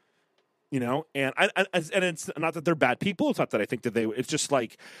 You know, and it's not that they're bad people. It's not that I think that it's just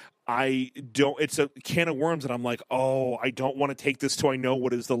like it's a can of worms, and I'm like, oh, I don't want to take this till I know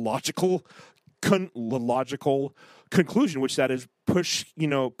what is the logical conclusion, which that is push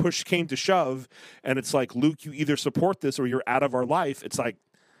came to shove, and it's like, Luke, you either support this or you're out of our life. It's like,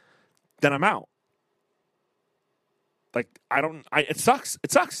 then I'm out. Like, it sucks.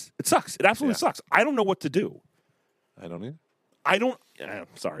 It sucks. It sucks. It absolutely sucks. I don't know what to do. I don't either. I'm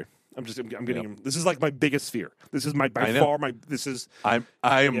sorry. I'm getting him. This is like my biggest fear. This is I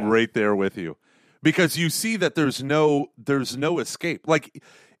am right there with you, because you see that there's no escape. Like,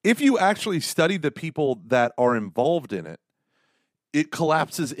 if you actually study the people that are involved in it, it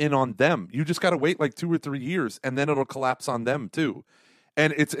collapses in on them. You just got to wait like 2 or 3 years, and then it'll collapse on them too.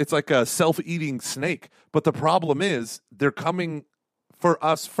 And it's like a self-eating snake. But the problem is they're coming for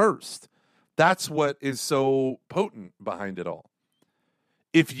us first. That's what is so potent behind it all.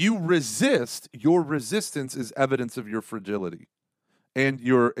 If you resist, your resistance is evidence of your fragility. And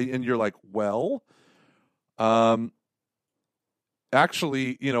you're like, well,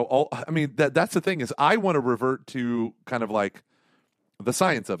 actually, that's the thing is, I want to revert to kind of like the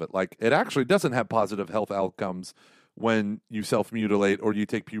science of it. Like, it actually doesn't have positive health outcomes when you self-mutilate or you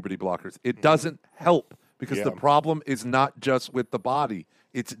take puberty blockers. It doesn't help, because the problem is not just with the body.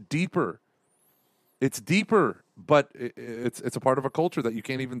 It's deeper. It's deeper, but it's a part of a culture that you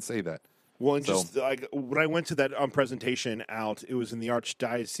can't even say that. Well, and just like when I went to that presentation out, it was in the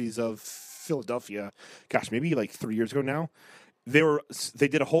Archdiocese of Philadelphia. Gosh, maybe like 3 years ago now. They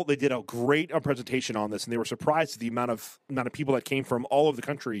did a great presentation on this, and they were surprised at the amount of people that came from all over the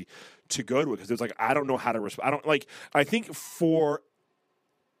country to go to it, because it was like, I don't know how to respond. I think for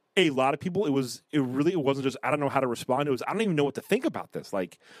a lot of people, it wasn't just, I don't know how to respond. It was, I don't even know what to think about this.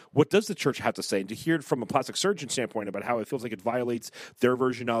 Like, what does the church have to say? And to hear it from a plastic surgeon standpoint about how it feels like it violates their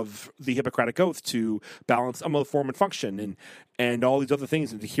version of the Hippocratic Oath to balance form and function and all these other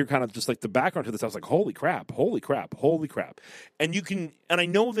things, and to hear kind of just like the background to this, I was like, holy crap. And I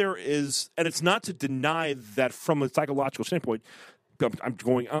know there is, and it's not to deny that from a psychological standpoint, I'm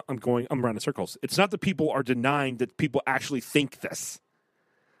around in circles. It's not that people are denying that people actually think this,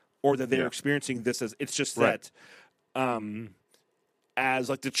 or that they're experiencing this as, it's just that as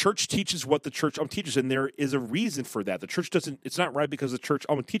like the church teaches what the church teaches, and there is a reason for that. The church doesn't, it's not right because the church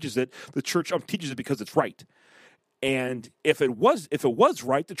teaches it. The church teaches it because it's right. And if it was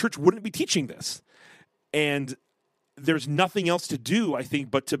right, the church wouldn't be teaching this. And there's nothing else to do, I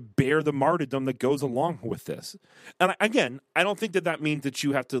think, but to bear the martyrdom that goes along with this. And again, I don't think that means that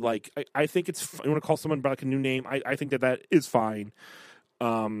you have to I think you want to call someone by like a new name. I think that is fine.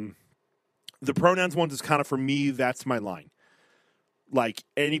 The pronouns ones is kind of, for me, that's my line. Like,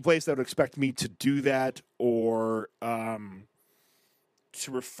 any place that would expect me to do that, or to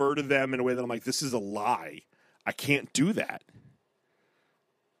refer to them in a way that I'm like, this is a lie, I can't do that.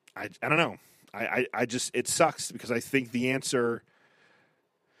 I don't know. I just, it sucks, because I think the answer,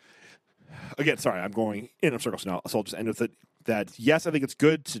 again, sorry, I'm going in circles now, so I'll just end with it. That yes, I think it's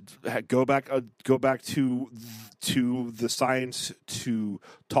good to go back to the science to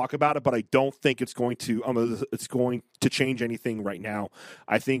talk about it, but I don't think it's going to change anything right now.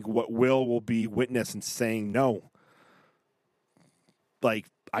 I think what will be witness and saying no. Like,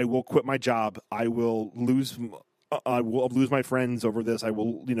 I will quit my job. I will lose my friends over this. I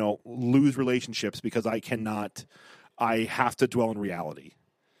will lose relationships because I cannot. I have to dwell in reality.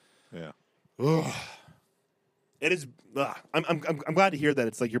 Yeah. Ugh. It is. I'm glad to hear that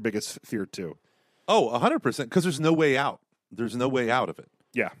it's like your biggest fear too. Oh, 100%. Because there's no way out. There's no way out of it.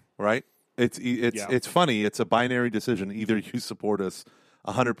 Yeah. Right. It's funny. It's a binary decision. Either you support us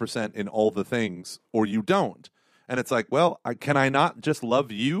 100% in all the things, or you don't. And it's like, well, can I not just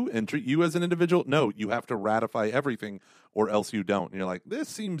love you and treat you as an individual? No, you have to ratify everything, or else you don't. And you're like, this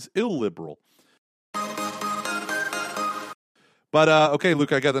seems illiberal. But, okay,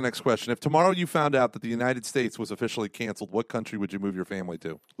 Luke, I got the next question. If tomorrow you found out that the United States was officially canceled, what country would you move your family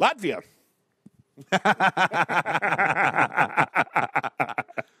to? Latvia.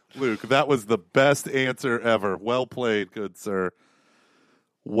 Luke, that was the best answer ever. Well played, good sir.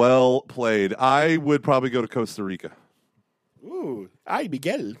 Well played. I would probably go to Costa Rica. Ooh, ay,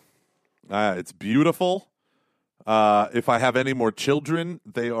 Miguel. It's beautiful. If I have any more children,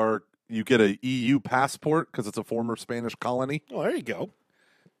 you get an EU passport because it's a former Spanish colony. Oh, there you go.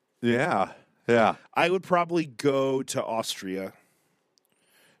 Yeah. Yeah. I would probably go to Austria,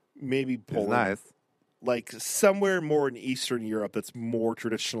 maybe It's Poland, nice. like somewhere more in Eastern Europe that's more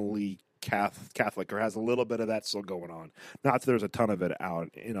traditionally Catholic or has a little bit of that still going on. Not that there's a ton of it out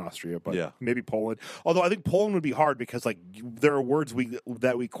in Austria, but Yeah. maybe Poland. Although I think Poland would be hard because like there are words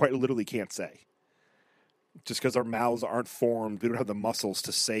that we quite literally can't say. Just because our mouths aren't formed, we don't have the muscles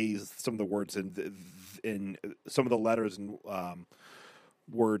to say some of the words in some of the letters and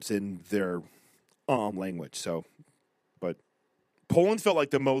words in their language. So, but Poland felt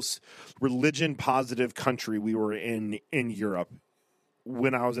like the most religion positive country we were in Europe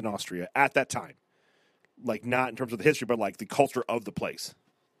when I was in Austria at that time. Like not in terms of the history, but like the culture of the place.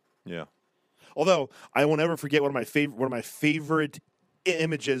 Yeah. Although I will never forget one of my favorite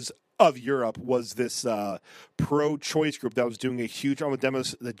images of Europe was this pro-choice group that was doing a huge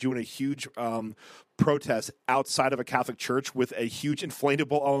protest outside of a Catholic church with a huge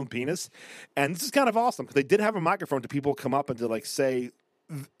inflatable penis, and this is kind of awesome because they did have a microphone to people come up and to like say,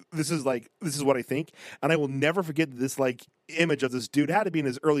 "This is what I think," and I will never forget this like image of this dude had to be in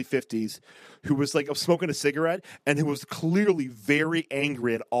his early 50s who was like smoking a cigarette and who was clearly very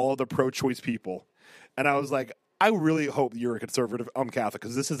angry at all of the pro-choice people, and I was like, I really hope you're a conservative. I'm Catholic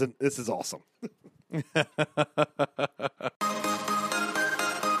because this is awesome.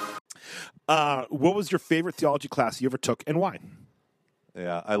 What was your favorite theology class you ever took and why?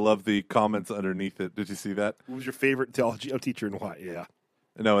 Yeah, I love the comments underneath it. Did you see that? What was your favorite theology teacher and why? Yeah.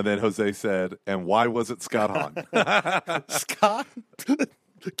 No, and then Jose said, and why was it Scott Hahn? Scott?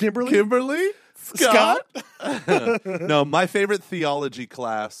 Kimberly? Kimberly? Scott? No, my favorite theology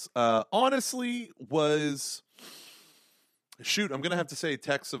class, honestly, was... Shoot, I'm going to have to say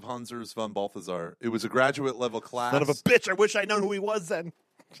Texts of Hans Urs von Balthasar. It was a graduate level class. Son of a bitch. I wish I'd known who he was then.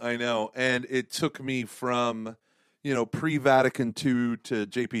 I know. And it took me from, pre-Vatican II to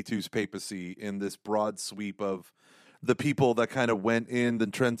JP2's papacy in this broad sweep of the people that kind of went in, the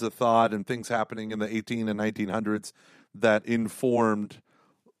trends of thought and things happening in the 18 and 1900s that informed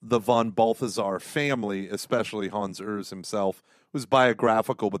the von Balthasar family, especially Hans Urs himself. It was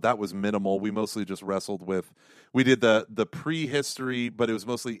biographical, but that was minimal. We mostly just wrestled with. We did the prehistory, but it was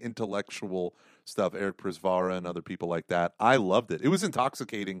mostly intellectual stuff. Eric Prisvara and other people like that. I loved it. It was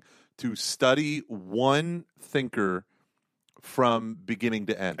intoxicating to study one thinker from beginning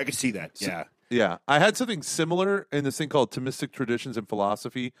to end. I can see that. Yeah. Yeah. I had something similar in this thing called Thomistic Traditions in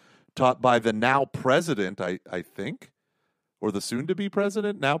Philosophy, taught by the now president, I think, or the soon-to-be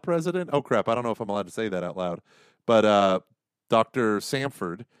president, now president. Oh, crap. I don't know if I'm allowed to say that out loud. But Dr.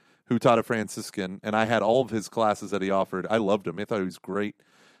 Samford, who taught a Franciscan, and I had all of his classes that he offered. I loved him. I thought he was great.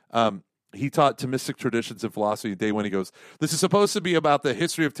 He taught Thomistic Traditions in Philosophy day when he goes, this is supposed to be about the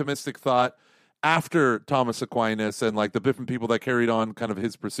history of Thomistic thought after Thomas Aquinas and like the different people that carried on kind of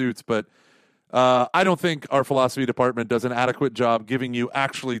his pursuits. But I don't think our philosophy department does an adequate job giving you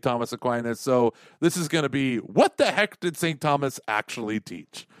actually Thomas Aquinas. So this is going to be, what the heck did St. Thomas actually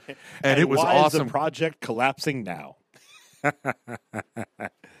teach? And it was why awesome. Is the project collapsing now?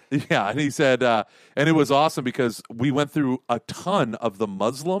 Yeah, and he said, and it was awesome because we went through a ton of the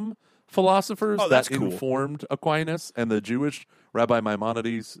Muslim philosophers that informed Aquinas and the Jewish Rabbi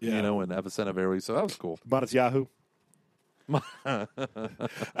Maimonides, and Avicenna Veri. So that was cool. Matisyahu.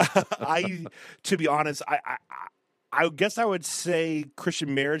 To be honest, I guess I would say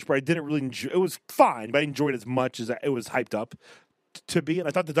Christian Marriage, but I didn't really enjoy. It was fine, but I enjoyed it as much as it was hyped up to be. And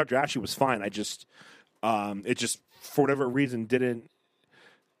I thought that Dr. Ashley was fine. It just for whatever reason didn't.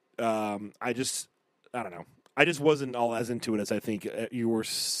 I don't know. I just wasn't all as into it as I think you were.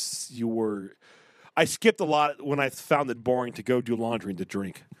 I skipped a lot when I found it boring to go do laundry and to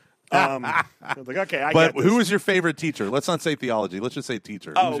drink. I was like, okay, But who was your favorite teacher? Let's not say theology. Let's just say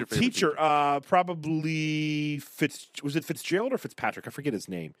teacher. Who was your favorite teacher? Probably was it Fitzgerald or Fitzpatrick? I forget his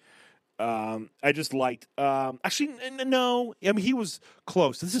name. I just liked. Actually, no. I mean, he was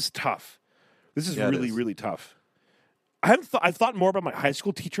close. This is tough. This is really tough. I've thought more about my high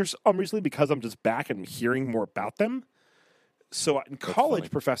school teachers recently because I'm just back and hearing more about them. So in college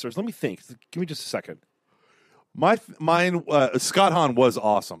professors, let me think. Give me just a second. Mine, Scott Hahn was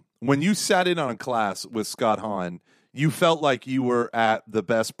awesome. When you sat in on a class with Scott Hahn, you felt like you were at the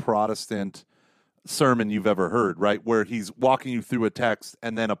best Protestant sermon you've ever heard, right? Where he's walking you through a text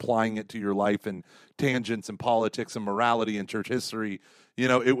and then applying it to your life and tangents and politics and morality and church history.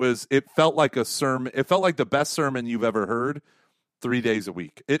 It felt like a sermon. It felt like the best sermon you've ever heard 3 days a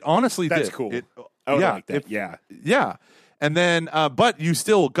week. It honestly did. That's cool. I would like that. Yeah. And then, but you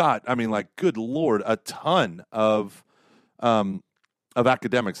still got, good Lord, a ton of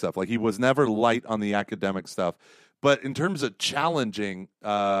academic stuff. Like he was never light on the academic stuff, But in terms of challenging,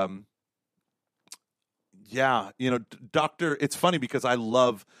 yeah, Doctor. It's funny because I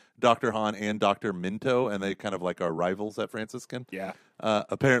love Dr. Han and Dr. Minto, and they kind of like are rivals at Franciscan. Yeah.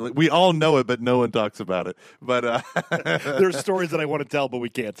 Apparently, we all know it, but no one talks about it. But there's stories that I want to tell, but we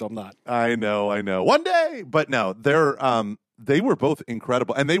can't, so I'm not. I know. One day, but no, they were both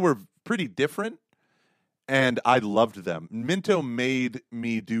incredible, and they were pretty different, and I loved them. Minto made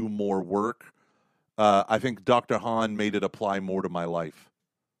me do more work. I think Dr. Han made it apply more to my life.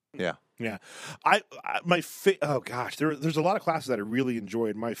 Yeah. Yeah. Oh gosh, there's a lot of classes that I really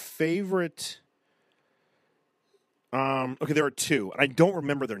enjoyed. My favorite, okay, there are two, and I don't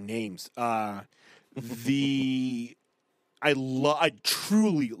remember their names. I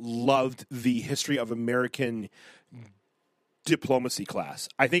truly loved the history of American diplomacy class.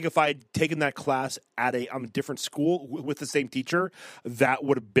 I think if I had taken that class at a different school with the same teacher, that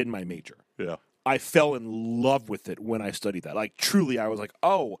would have been my major. Yeah. I fell in love with it when I studied that. Like, truly, I was like,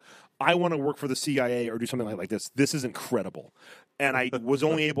 oh, I want to work for the CIA or do something like this. This is incredible. And I was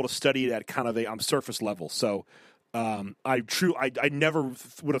only able to study it at kind of a surface level. So I never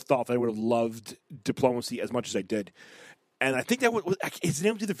would have thought that I would have loved diplomacy as much as I did. And I think that his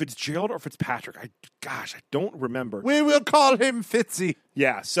name was either Fitzgerald or Fitzpatrick. I don't remember. We will call him Fitzy.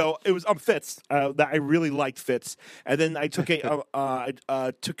 Yeah, so it was Fitz. That I really liked Fitz, and then I took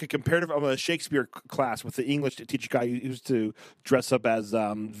took a comparative of a Shakespeare class with the English teacher guy who used to dress up as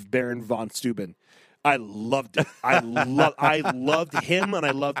Baron von Steuben. I loved it. I loved him, and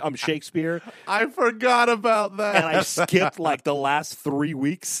I loved Shakespeare. I forgot about that. And I skipped like the last 3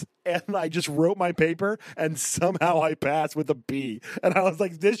 weeks, and I just wrote my paper, and somehow I passed with a B. And I was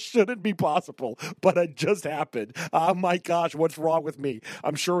like, this shouldn't be possible, but it just happened. Oh my gosh, what's wrong with me?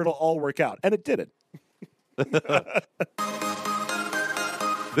 I'm sure it'll all work out, and it didn't.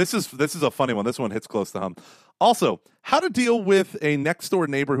 This is a funny one. This one hits close to home. Also, how to deal with a next door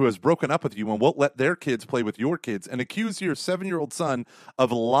neighbor who has broken up with you and won't let their kids play with your kids and accuse your 7-year-old son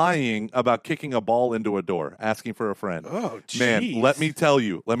of lying about kicking a ball into a door, asking for a friend. Oh, geez. Man, let me tell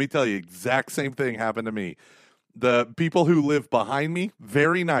you, exact same thing happened to me. The people who live behind me,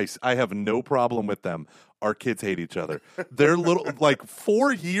 very nice. I have no problem with them. Our kids hate each other. They're little, like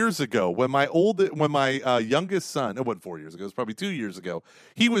 4 years ago when my youngest son, it wasn't 4 years ago, it was probably 2 years ago.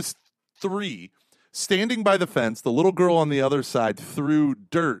 He was 3, standing by the fence. The little girl on the other side threw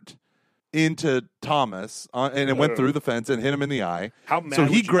dirt into Thomas, and it went through the fence and hit him in the eye. How mad so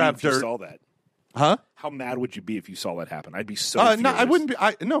would he you grabbed be if you dirt. saw that? Huh? How mad would you be if you saw that happen? I'd be so No, I furious. wouldn't be.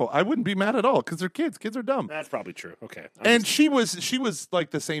 I wouldn't be mad at all because they're kids. Kids are dumb. That's probably true. Okay. And she was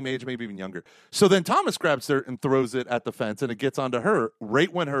like the same age, maybe even younger. So then Thomas grabs dirt and throws it at the fence, and it gets onto her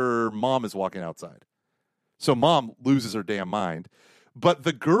right when her mom is walking outside. So mom loses her damn mind. But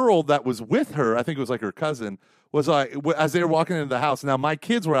the girl that was with her, I think it was like her cousin, was like, as they were walking into the house. Now my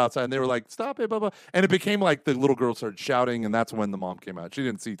kids were outside, and they were like, "Stop it, blah blah." And it became like the little girl started shouting, and that's when the mom came out. She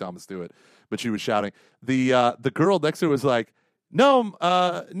didn't see Thomas do it, but she was shouting. The girl next to her was like, "No,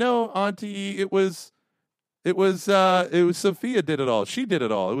 Auntie, it was Sophia did it all. She did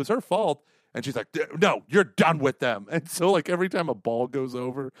it all. It was her fault." And she's like, "No, you're done with them." And so, like, every time a ball goes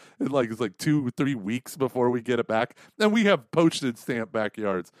over, it's like 2-3 weeks before we get it back. And we have postage stamp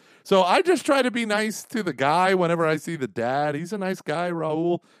backyards. So I just try to be nice to the guy whenever I see the dad. He's a nice guy,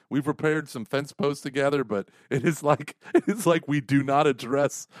 Raul. We've repaired some fence posts together, but it is like we do not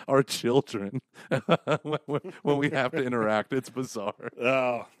address our children when we have to interact. It's bizarre.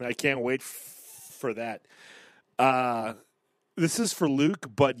 Oh, I can't wait for that. This is for Luke,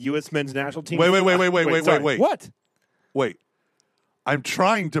 but U.S. men's national team. Wait. What? Wait. I'm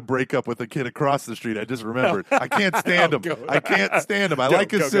trying to break up with a kid across the street. I just remembered. I can't stand him. I can't stand him. I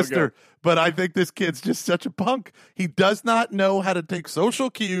like his sister, but I think this kid's just such a punk. He does not know how to take social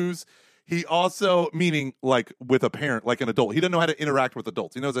cues. He also, meaning like with a parent, like an adult, he doesn't know how to interact with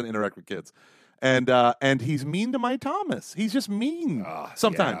adults. He knows how to interact with kids. And he's mean to my Thomas. He's just mean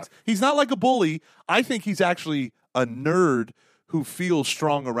sometimes. Yeah. He's not like a bully. I think he's actually a nerd who feels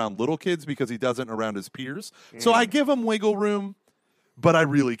strong around little kids because he doesn't around his peers. So I give him wiggle room, but I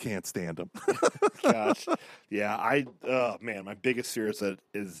really can't stand him. Gosh. Yeah, man, my biggest fear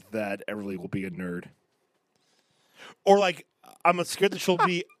is that Everly will be a nerd. Or like, I'm scared that she'll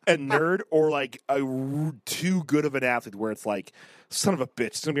be a nerd or like too good of an athlete where it's like, son of a bitch,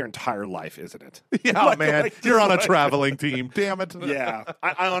 it's going to be her entire life, isn't it? Yeah, man, you're on a traveling team. Damn it. Yeah.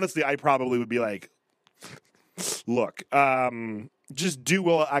 I honestly, I probably would be like, look, just do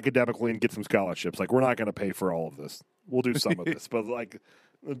well academically and get some scholarships. Like, we're not going to pay for all of this. We'll do some of this, but like,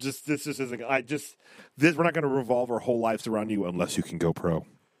 this just isn't. We're not going to revolve our whole lives around you unless you can go pro.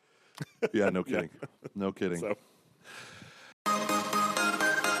 Yeah, no kidding. No kidding. So,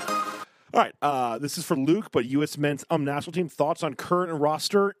 All right, this is for Luke, but U.S. men's national team. Thoughts on current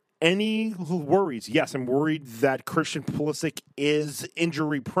roster? Any worries? Yes, I'm worried that Christian Pulisic is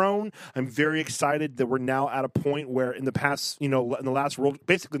injury prone. I'm very excited that we're now at a point where in the past, in the last world,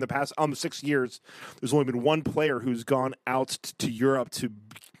 basically in the past 6 years, there's only been one player who's gone out to Europe to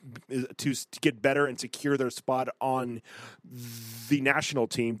get better and secure their spot on the national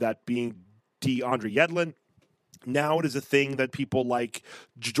team, that being DeAndre Yedlin. Now it is a thing that people like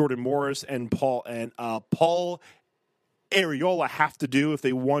Jordan Morris and Paul Areola have to do if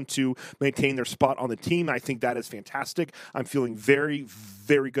they want to maintain their spot on the team. I think that is fantastic. I'm feeling very,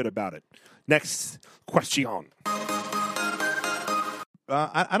 very good about it. Next question.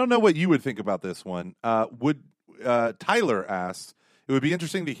 I don't know what you would think about this one. Tyler asks, it would be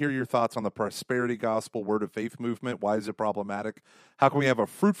interesting to hear your thoughts on the prosperity gospel word of faith movement. Why is it problematic? How can we have a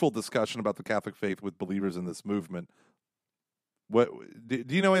fruitful discussion about the Catholic faith with believers in this movement? What do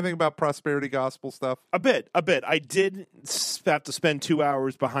you know anything about prosperity gospel stuff? A bit. I did have to spend 2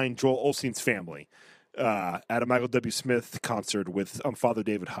 hours behind Joel Osteen's family at a Michael W. Smith concert with Father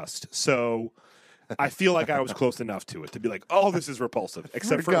David Hust. So I feel like I was close enough to it to be like, oh, this is repulsive.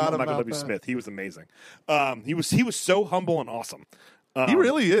 Except for Michael W. Smith. He was amazing. He was so humble and awesome. He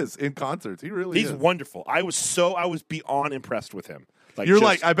really is in concerts. He's wonderful. I was beyond impressed with him.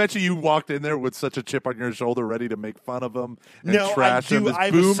 I bet you walked in there with such a chip on your shoulder, ready to make fun of him and trash him. This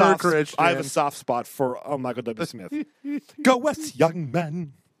boomer Christian. I have a soft spot for Michael W. Smith. Go West, young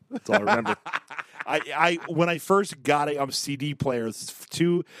men. That's all I remember. I when I first got a CD player,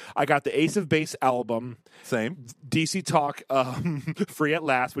 I got the Ace of Base album. Same. DC Talk, Free at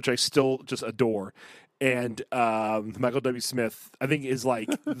Last, which I still just adore. And Michael W. Smith, I think, is like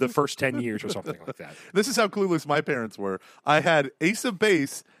the first 10 years or something like that. This is how clueless my parents were. I had Ace of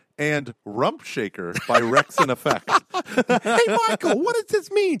Base and Rump Shaker by Rex and Effect. Hey, Michael, what does this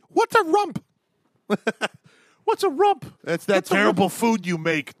mean? What's a rump? What's a rump? That's that terrible food you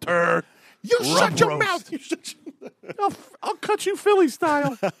make, Tur. You shut your mouth. I'll cut you Philly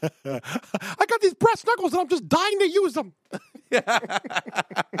style. I got these brass knuckles and I'm just dying to use them.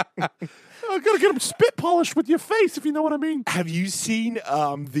 I'm going to get them spit polished with your face, if you know what I mean. Have you seen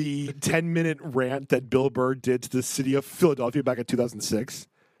the 10-minute rant that Bill Burr did to the city of Philadelphia back in 2006?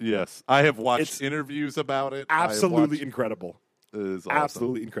 Yes. I have watched interviews about it. Absolutely incredible. It is awesome.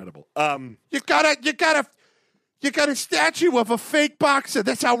 Absolutely incredible. You got a statue of a fake boxer.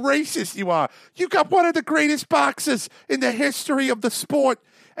 That's how racist you are. You got one of the greatest boxers in the history of the sport,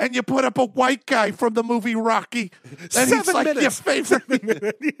 and you put up a white guy from the movie Rocky, and he's like your favorite.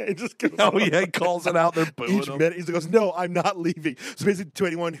 He calls it out. They're booing each minute. He goes, "No, I'm not leaving." So basically, to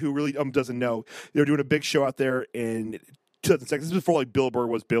anyone who really doesn't know, they were doing a big show out there in 2006. This is before Bill Burr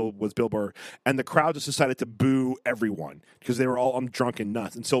was Bill Burr, and the crowd just decided to boo everyone because they were all drunk and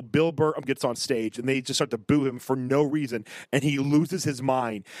nuts. And so Bill Burr gets on stage, and they just start to boo him for no reason, and he loses his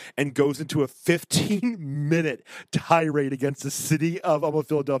mind and goes into a 15-minute tirade against the city of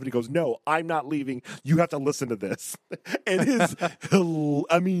Philadelphia. He goes, "No, I'm not leaving. You have to listen to this."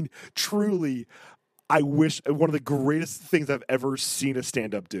 And truly, I wish one of the greatest things I've ever seen a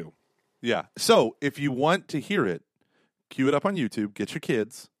stand-up do. Yeah. So if you want to hear it, cue it up on YouTube, get your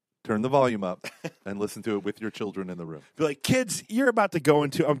kids, turn the volume up, and listen to it with your children in the room. Be like, kids, you're about to go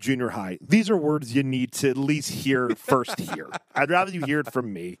into junior high. These are words you need to at least hear first here. I'd rather you hear it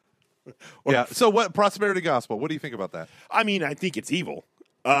from me. Yeah. So what, prosperity gospel, what do you think about that? I mean, I think it's evil.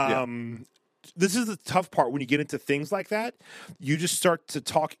 This is the tough part when you get into things like that. You just start to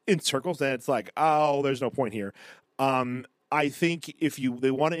talk in circles, and it's like, oh, there's no point here. I think if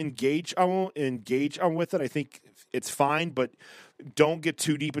they want to engage with it, I think it's fine, but don't get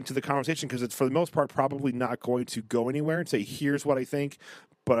too deep into the conversation because it's, for the most part, probably not going to go anywhere and say, here's what I think,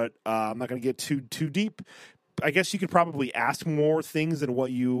 but I'm not going to get too deep. I guess you could probably ask more things than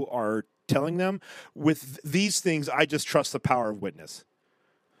what you are telling them. With these things, I just trust the power of witness.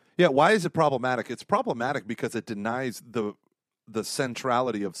 Yeah, why is it problematic? It's problematic because it denies the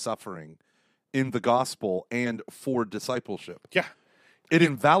centrality of suffering in the gospel and for discipleship. Yeah. It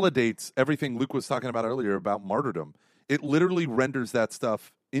invalidates everything Luke was talking about earlier about martyrdom. It literally renders that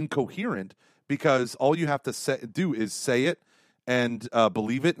stuff incoherent because all you have to do is say it and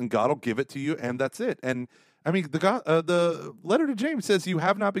believe it, and God will give it to you, and that's it. And I mean, the letter to James says, "You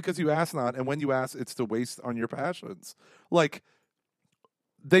have not because you ask not, and when you ask, it's to waste on your passions." Like,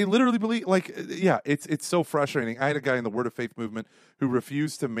 they literally believe, it's so frustrating. I had a guy in the Word of Faith movement who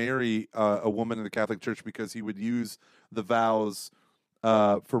refused to marry a woman in the Catholic Church because he would use the vows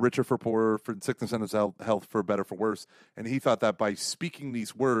for richer, for poorer, for sickness and health, for better, for worse. And he thought that by speaking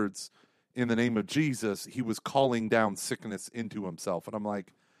these words, in the name of Jesus, he was calling down sickness into himself. And I'm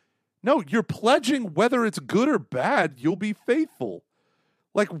like, no, you're pledging whether it's good or bad, you'll be faithful.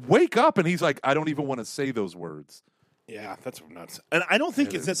 Like, wake up. And he's like, I don't even want to say those words. Yeah, that's nuts. And I don't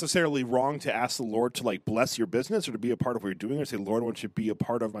think it's necessarily wrong to ask the Lord to like bless your business or to be a part of what you're doing, or say, Lord, I want you to be a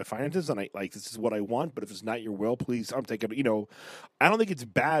part of my finances, and I like this is what I want. But if it's not your will, please, I'm taking. I don't think it's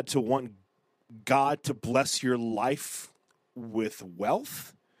bad to want God to bless your life with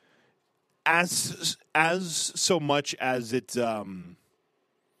wealth, as so much as it's how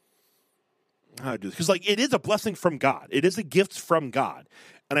to do this, because like it is a blessing from God. It is a gift from God,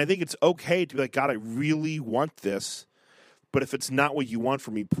 and I think it's okay to be like, God, I really want this. But if it's not what you want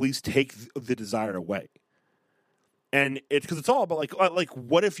from me, please take the desire away. And it's because it's all about like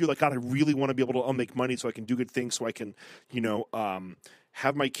what if you're like, God, I really want to be able to make money so I can do good things, so I can,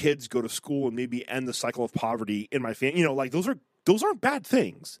 have my kids go to school and maybe end the cycle of poverty in my family. Like those aren't bad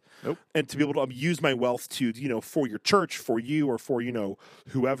things. Nope. And to be able to use my wealth to, for your church, for you, or for,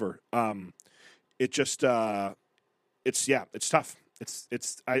 whoever. It just it's tough.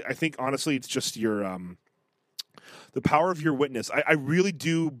 I think honestly it's just your the power of your witness. I really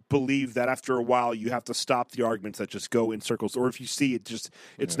do believe that after a while you have to stop the arguments that just go in circles, or if you see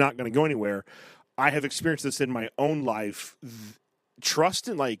it's not going to go anywhere. I have experienced this in my own life. Trust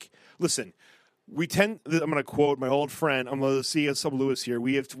in listen, I'm going to quote my old friend, I'm going to see C.S. Lewis here.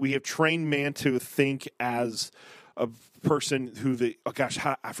 We have trained man to think as a person who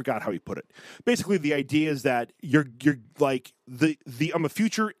I forgot how he put it. Basically, the idea is that you're like the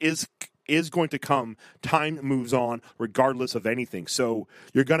future is going to come. Time moves on regardless of anything. So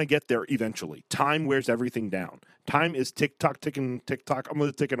you're going to get there eventually. Time wears everything down. Time is tick-tock, ticking, tick-tock. I'm going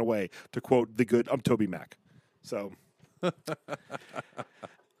to ticking away, to quote the good Toby Mac. So. All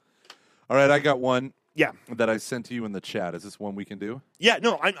right, I got one. Yeah. That I sent to you in the chat. Is this one we can do? Yeah,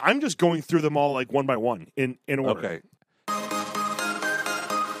 no, I'm just going through them all like one by one in order. Okay.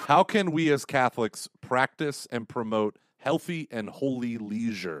 How can we as Catholics practice and promote healthy and holy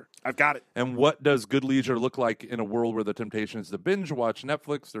leisure? I've got it. And what does good leisure look like in a world where the temptation is to binge watch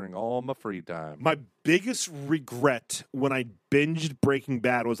Netflix during all my free time? My biggest regret when I binged Breaking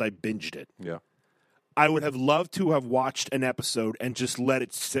Bad was I binged it. Yeah. I would have loved to have watched an episode and just let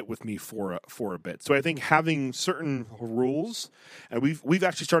it sit with me for a bit. So I think having certain rules, and we've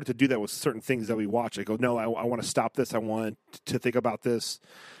actually started to do that with certain things that we watch. I go, no, I want to stop this. I want to think about this.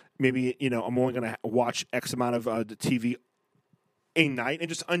 Maybe, I'm only going to watch X amount of TV a night, and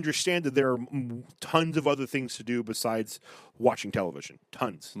just understand that there are tons of other things to do besides watching television.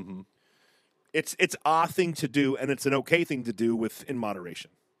 Tons. Mm-hmm. It's a thing to do, and it's an okay thing to do in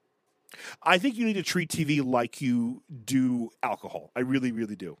moderation. I think you need to treat TV like you do alcohol. I really,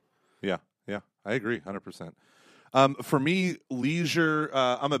 really do. Yeah, I agree, 100%. For me, leisure,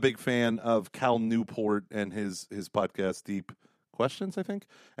 I'm a big fan of Cal Newport and his podcast, Deep Questions, I think.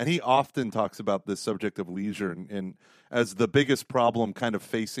 And he often talks about this subject of leisure and as the biggest problem kind of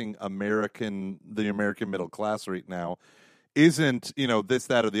facing the American middle class right now isn't, this,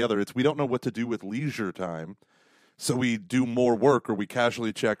 that, or the other. It's we don't know what to do with leisure time. So we do more work, or we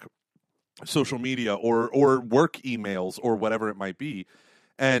casually check social media or work emails or whatever it might be.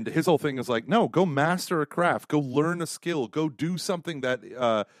 And his whole thing is like, no, go master a craft, go learn a skill, go do something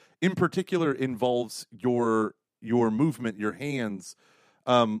that in particular involves your movement, your hands,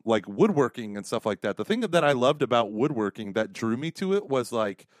 like woodworking and stuff like that. The thing that I loved about woodworking that drew me to it was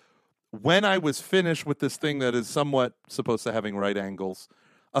like when I was finished with this thing that is somewhat supposed to having right angles,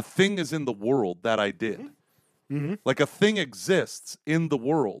 a thing is in the world that I did. Mm-hmm. Like a thing exists in the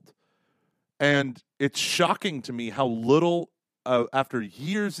world. And it's shocking to me how little, after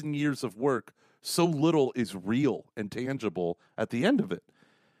years and years of work, so little is real and tangible at the end of it.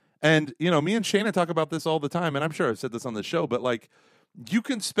 And, me and Shannon talk about this all the time, and I'm sure I've said this on the show, but like, you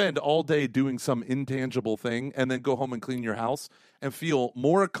can spend all day doing some intangible thing and then go home and clean your house and feel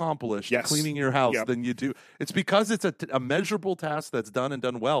more accomplished cleaning your house than you do. It's because it's a measurable task that's done and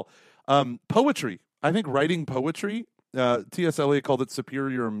done well. Poetry. I think writing poetry, T.S. Eliot called it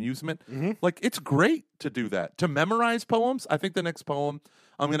superior amusement. Mm-hmm. Like, it's great to do that. To memorize poems, I think the next poem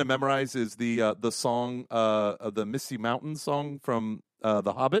I'm going to memorize is the song, the Misty Mountains song from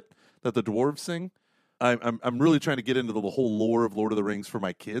The Hobbit that the dwarves sing. I'm really trying to get into the whole lore of Lord of the Rings for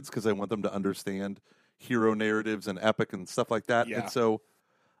my kids because I want them to understand hero narratives and epic and stuff like that. Yeah. And so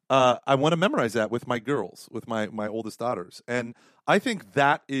I want to memorize that with my girls, with my oldest daughters. And I think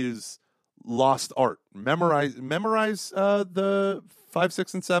that is lost art. Memorize the 5,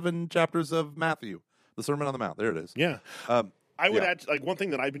 6, and 7 chapters of Matthew, the Sermon on the Mount. There it is. Yeah. I would add, like, one thing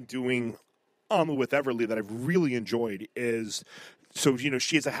that I've been doing with Everly that I've really enjoyed is So,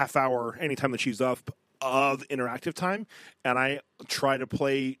 she has a half hour anytime that she's up of interactive time, and I try to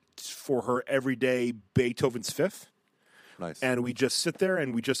play for her every day Beethoven's Fifth. Nice. And we just sit there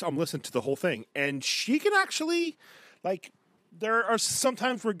and I'm listening to the whole thing. And she can actually, there are some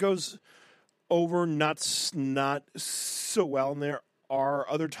times where it goes over not so well, and there are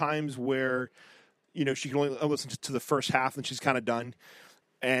other times where, she can only listen to the first half and she's kind of done.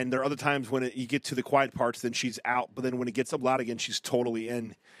 And there are other times when you get to the quiet parts, then she's out. But then when it gets up loud again, she's totally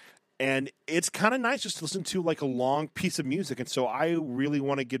in. And it's kind of nice just to listen to a long piece of music. And so I really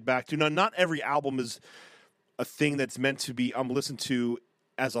want to get back to, now, not every album is a thing that's meant to be listened to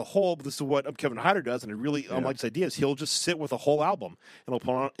as a whole, but this is what Kevin Hyder does, and I really like this idea, is he'll just sit with a whole album, and he'll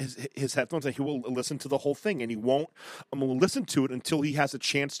put on his headphones, and he will listen to the whole thing, and he won't listen to it until he has a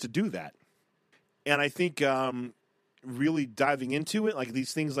chance to do that. And I think really diving into it,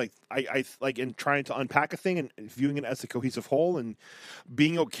 these things, I like, in trying to unpack a thing and viewing it as a cohesive whole, and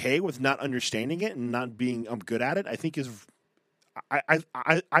being okay with not understanding it and not being good at it, I think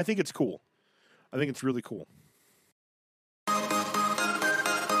I think it's cool. I think it's really cool.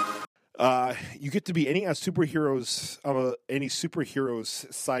 You get to be any superhero's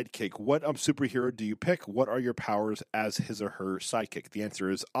sidekick. What superhero do you pick? What are your powers as his or her sidekick? The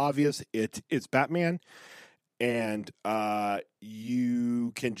answer is obvious. It is Batman, and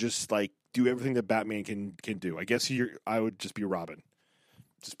you can just do everything that Batman can do. I guess I would just be Robin,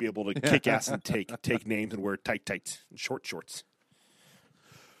 just be able to kick ass and take names and wear tight tights and short shorts.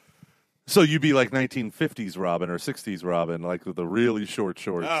 So you'd be like 1950s Robin or 60s Robin, with the really short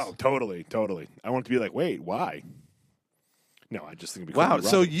shorts. Oh, totally. I want it to be wait, why? No, I just think it'd be wow. cool.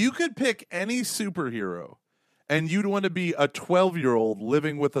 So you could pick any superhero, and you'd want to be a 12-year-old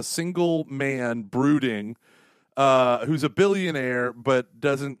living with a single man brooding, who's a billionaire but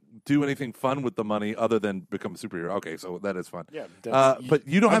doesn't do anything fun with the money other than become a superhero. Okay, so that is fun. Yeah, but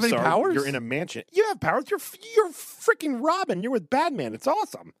you don't have any powers? You're in a mansion. You have powers. You're freaking Robin. You're with Batman. It's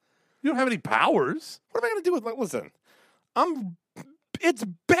awesome. You don't have any powers. What am I going to do with? Listen, it's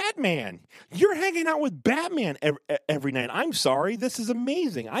Batman. You're hanging out with Batman every night. I'm sorry. This is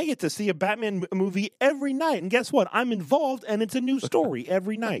amazing. I get to see a Batman movie every night. And guess what? I'm involved, and it's a new story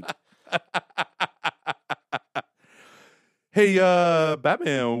every night. Hey,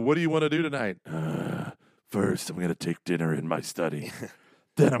 Batman, what do you want to do tonight? First, I'm going to take dinner in my study.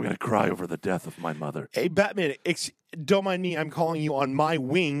 Then I'm going to cry over the death of my mother. Hey, Batman, don't mind me. I'm calling you on my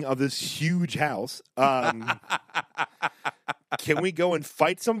wing of this huge house. Can we go and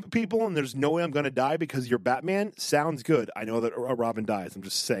fight some people and there's no way I'm going to die because you're Batman? Sounds good. I know that Robin dies. I'm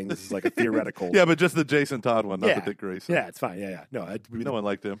just saying this is a theoretical. Yeah, but just the Jason Todd one, not the Dick Grayson. Yeah, it's fine. Yeah. No one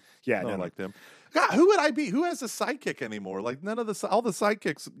liked him. Yeah, no one liked him. God, who would I be? Who has a sidekick anymore? All the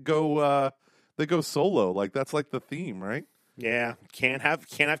sidekicks go, they go solo. That's the theme, right? Yeah, can't have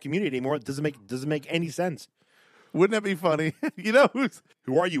community anymore. It doesn't make any sense. Wouldn't that be funny?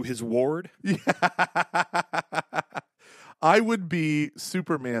 Who are you? His ward? Yeah. I would be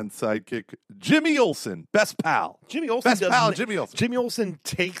Superman's sidekick, Jimmy Olsen, best pal. Jimmy Olsen, Jimmy Olsen. Jimmy Olsen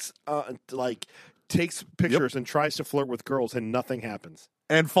takes pictures and tries to flirt with girls, and nothing happens.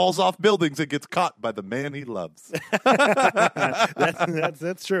 And falls off buildings and gets caught by the man he loves.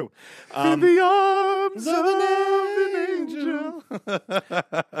 That's true. In the arms of an angel.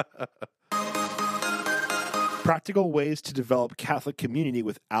 Practical ways to develop Catholic community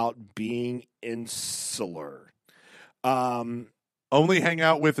without being insular. Only hang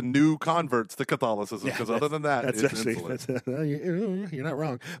out with new converts to Catholicism, because other than that, it's insular. You're not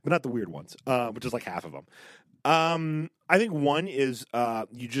wrong, but not the weird ones, which is half of them. I think one is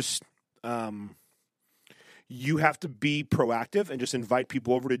you have to be proactive and just invite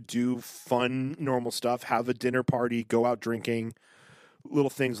people over to do fun, normal stuff, have a dinner party, go out drinking, little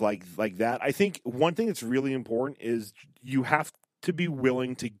things like that. I think one thing that's really important is you have to be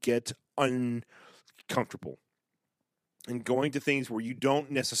willing to get uncomfortable and going to things where you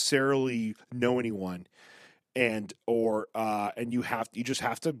don't necessarily know anyone, and you just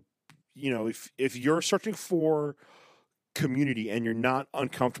have to, if you're searching for community and you're not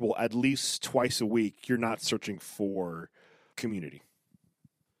uncomfortable at least twice a week, you're not searching for community.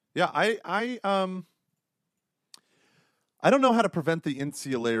 Yeah, I don't know how to prevent the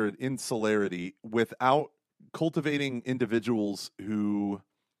insularity without cultivating individuals who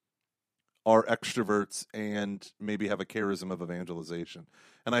are extroverts and maybe have a charism of evangelization.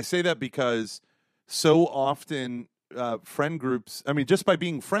 And I say that because so often friend groups, just by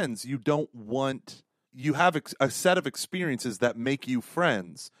being friends, you have a set of experiences that make you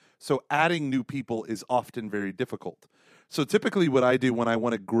friends. So adding new people is often very difficult. So typically what I do when I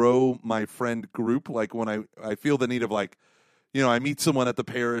want to grow my friend group, when I feel the need of I meet someone at the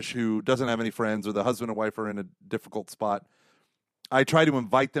parish who doesn't have any friends, or the husband and wife are in a difficult spot, I try to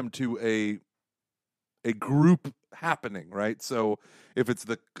invite them to a group happening, right? So if it's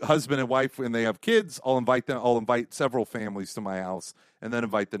the husband and wife and they have kids, I'll invite them. I'll invite several families to my house and then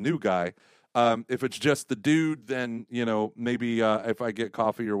invite the new guy. If it's just the dude, then, maybe if I get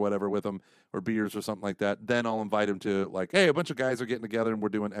coffee or whatever with him or beers or something like that, then I'll invite him to, like, hey, a bunch of guys are getting together and we're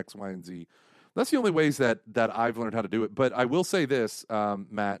doing X, Y, and Z. That's the only ways that I've learned how to do it. But I will say this,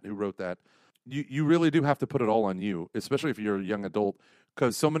 Matt, who wrote that, you really do have to put it all on you, especially if you're a young adult,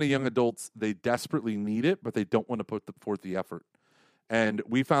 because so many young adults, they desperately need it, but they don't want to put forth the effort. And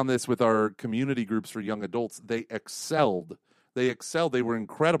we found this with our community groups for young adults. They excelled. They were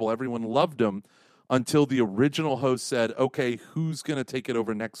incredible. Everyone loved them until the original host said, okay, who's going to take it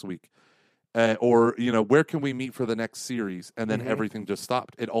over next week? Or, where can we meet for the next series? And then everything just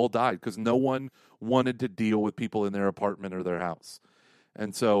stopped. It all died because no one wanted to deal with people in their apartment or their house.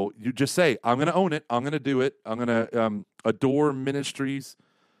 And so you just say, I'm going to own it. I'm going to do it. I'm going to Adore Ministries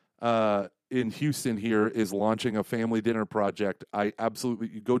in Houston here is launching a family dinner project. I absolutely,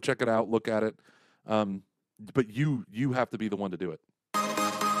 you go check it out, look at it. But you have to be the one to do it.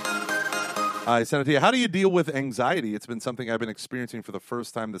 I sent it to you. How do you deal with anxiety? It's been something I've been experiencing for the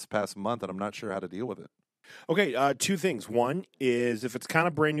first time this past month, and I'm not sure how to deal with it. Okay, two things. One is if it's kind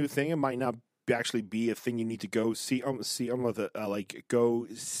of brand new thing, it might not actually be a thing you need to go see.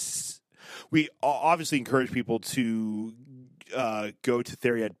 We obviously encourage people to go to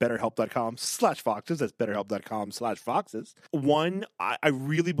therapy at betterhelp.com/foxes. That's betterhelp.com/foxes. One, I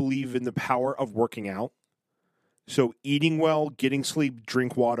really believe in the power of working out. So eating well, getting sleep,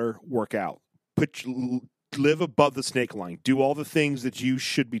 drink water, work out. Live above the snake line. Do all the things that you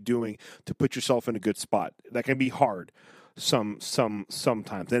should be doing to put yourself in a good spot. That can be hard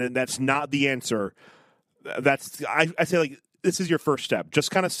sometimes, and that's not the answer. I say, like, this is your first step.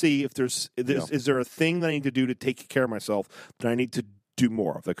 Just kind of see if is there a thing that I need to do to take care of myself that I need to do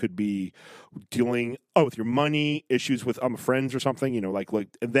more of. That could be dealing with your money issues with friends or something. And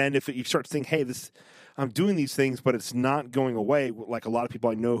then if you start to think, hey, I'm doing these things, but it's not going away. Like a lot of people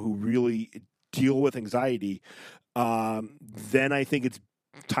I know who really deal with anxiety, then I think it's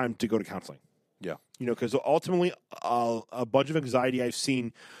time to go to counseling. Yeah. Because ultimately a bunch of anxiety I've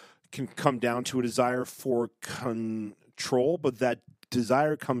seen can come down to a desire for control, but that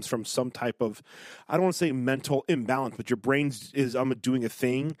desire comes from some type of, I don't want to say mental imbalance, but your brain is doing a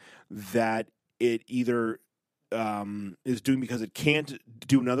thing that it either is doing because it can't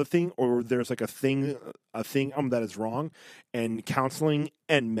do another thing, or there's like a thing that is wrong, and counseling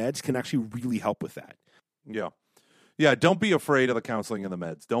and meds can actually really help with that. Yeah, don't be afraid of the counseling and the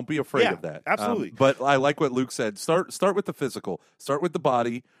meds. Don't be afraid of that. Absolutely. But I like what Luke said. Start with the physical. Start with the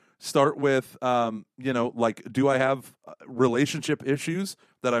body. Start with, do I have relationship issues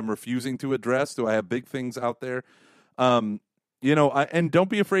that I'm refusing to address? Do I have big things out there? And don't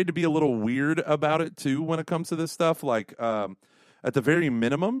be afraid to be a little weird about it too when it comes to this stuff. Like, at the very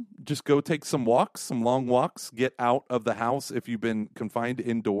minimum, just go take some walks, some long walks. Get out of the house if you've been confined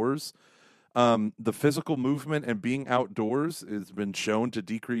indoors. The physical movement and being outdoors has been shown to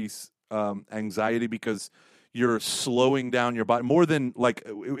decrease anxiety because you're slowing down your body more than, like,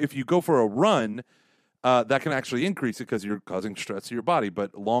 if you go for a run, that can actually increase it because you're causing stress to your body.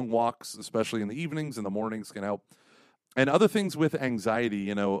 But long walks, especially in the evenings and the mornings, can help. And other things with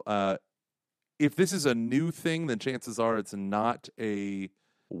anxiety, if this is a new thing, then chances are it's not a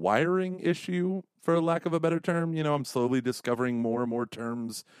wiring issue, for lack of a better term. I'm slowly discovering more and more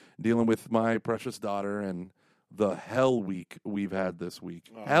terms dealing with my precious daughter and the hell week we've had this week.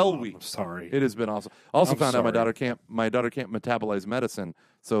 Hell week. I'm sorry. It has been awesome. Also found out my daughter can't metabolize medicine,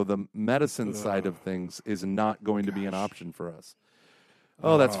 so the medicine side of things is not going to be an option for us.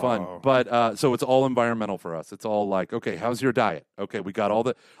 Oh, that's fun. But so it's all environmental for us. It's all like, okay, how's your diet? Okay, we got all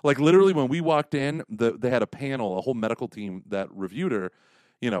the, like, literally when we walked in, they had a panel, a whole medical team that reviewed her.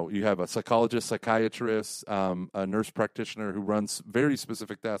 You have a psychologist, psychiatrist, a nurse practitioner who runs very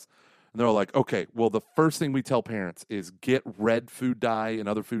specific tests. And they're all like, okay, well, the first thing we tell parents is get red food dye and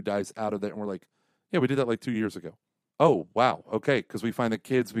other food dyes out of there. And we're like, yeah, we did that like 2 years ago. Oh, wow. Okay. Because we find that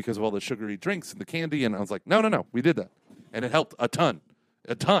kids, because of all the sugary drinks and the candy. And I was like, no, we did that. And it helped a ton.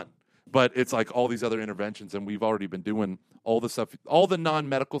 But it's like all these other interventions. And we've already been doing all the stuff, all the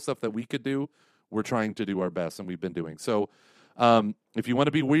non-medical stuff that we could do. We're trying to do our best, and we've been doing. So if you want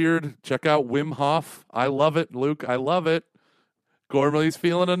to be weird, check out Wim Hof. I love it, Luke. I love it. Gormley's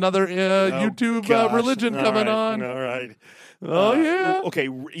feeling another YouTube religion coming on. All right. Oh, yeah. Okay,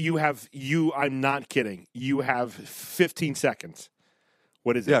 I'm not kidding. You have 15 seconds.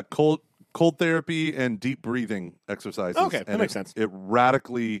 What is it? Yeah, cold Cold therapy and deep breathing exercises. Okay, that and makes sense. It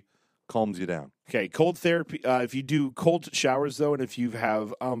radically calms you down. Okay, cold therapy. If you do cold showers, though, and if you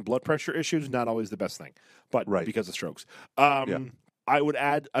have blood pressure issues, not always the best thing, but Right. because of strokes. Yeah. I would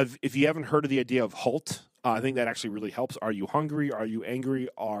add, if you haven't heard of the idea of HALT, I think that actually really helps. Are you hungry? Are you angry?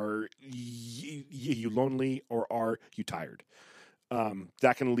 Are you lonely? Or are you tired?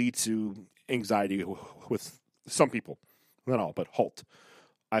 That can lead to anxiety with some people. Not all, but HALT.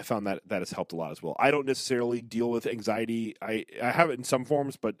 I found that has helped a lot as well. I don't necessarily deal with anxiety. I have it in some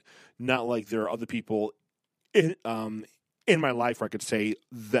forms, but not like there are other people in my life where I could say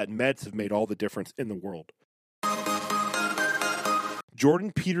that meds have made all the difference in the world.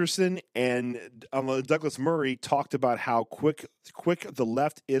 Jordan Peterson and Douglas Murray talked about how quick the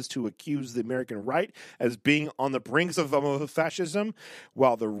left is to accuse the American right as being on the brinks of fascism,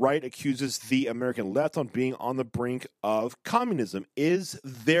 while the right accuses the American left on being on the brink of communism. Is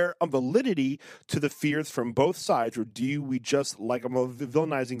there a validity to the fears from both sides, or do we just like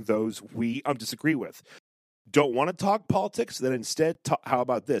villainizing those we disagree with? Don't want to talk politics? Then instead, how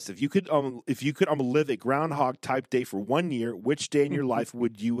about this? If you could live a Groundhog type day for 1 year, which day in your life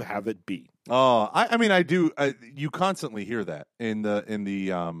would you have it be? Oh, I mean, I do. You constantly hear that in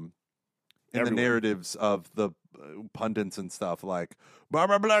the narratives of the pundits and stuff, like blah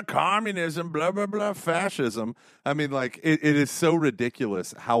blah blah communism, blah blah blah fascism. I mean, like it is so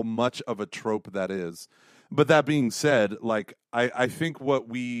ridiculous how much of a trope that is. But that being said, like I think what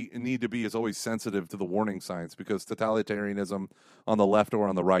we need to be is always sensitive to the warning signs, because totalitarianism on the left or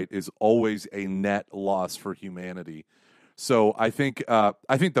on the right is always a net loss for humanity. So I think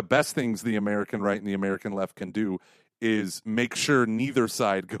the best things the American right and the American left can do is make sure neither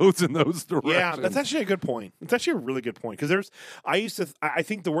side goes in those directions. Yeah, that's actually a good point. It's actually a really good point, because I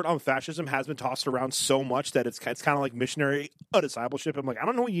think the word fascism has been tossed around so much that it's kind of like missionary discipleship. I'm like, I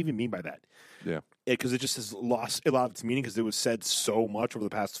don't know what you even mean by that. Yeah, because it just has lost a lot of its meaning because it was said so much over the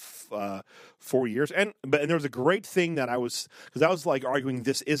past 4 years. And there was a great thing that I was like arguing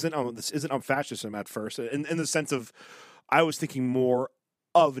this isn't fascism at first, in the sense of I was thinking more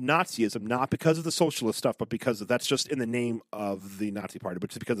of Nazism, not because of the socialist stuff, but because that's just in the name of the Nazi Party, but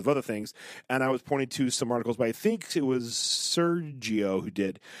just because of other things. And I was pointing to some articles by, I think it was Sergio who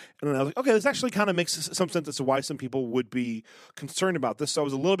did. And then I was like, okay, this actually kind of makes some sense as to why some people would be concerned about this. So I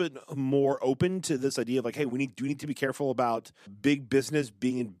was a little bit more open to this idea of like, hey, we need to be careful about big business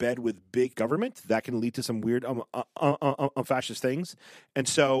being in bed with big government. That can lead to some weird fascist things. And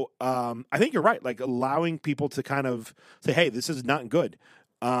so I think you're right, like allowing people to kind of say, hey, this is not good.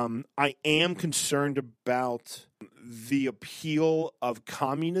 I am concerned about the appeal of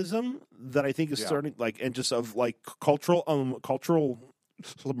communism that I think is starting, like, and just of like cultural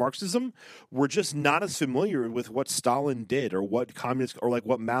Marxism. We're just not as familiar with what Stalin did or what communists or like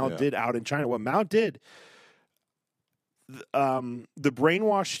what Mao did out in China. What Mao did, the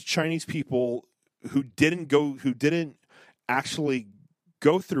brainwashed Chinese people who didn't actually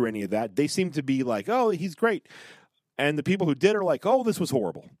go through any of that, they seem to be like, oh, he's great. And the people who did are like, oh, this was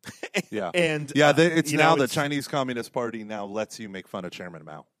horrible. Yeah. And it's now the Chinese Communist Party now lets you make fun of Chairman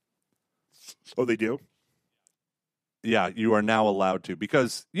Mao. Oh, they do? Yeah, you are now allowed to,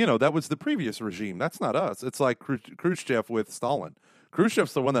 because, that was the previous regime. That's not us. It's like Khrushchev with Stalin.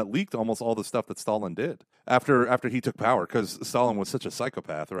 Khrushchev's the one that leaked almost all the stuff that Stalin did after he took power, because Stalin was such a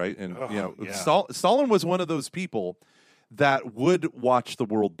psychopath, right? And, Stalin was one of those people that would watch the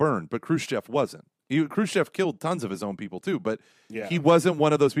world burn, but Khrushchev wasn't. Khrushchev killed tons of his own people too, but he wasn't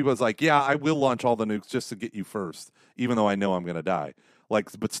one of those people that's like, yeah, I will launch all the nukes just to get you first, even though I know I'm going to die.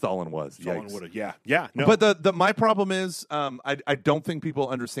 But Stalin was. Stalin would have, yeah. No. But my problem is, I don't think people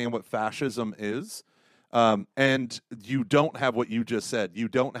understand what fascism is, and you don't have what you just said. You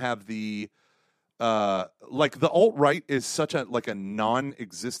don't have the the alt-right is such a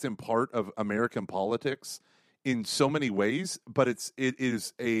non-existent part of American politics in so many ways, but it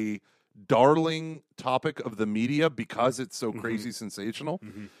is a darling topic of the media because it's so crazy sensational.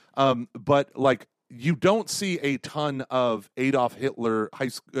 But like, you don't see a ton of Adolf Hitler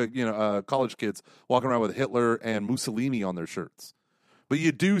college kids walking around with Hitler and Mussolini on their shirts. But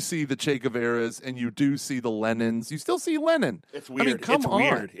you do see the Che Guevaras and you do see the Lenins. You still see Lenin. It's weird. I mean, come on.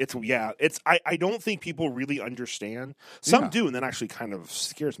 Weird. I don't think people really understand. Some do, and that actually kind of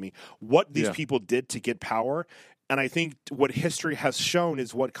scares me. What these people did to get power. And I think what history has shown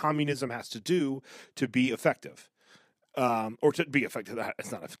is what communism has to do to be effective, or to be effective.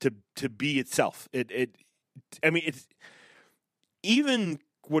 It's not to be itself. It's even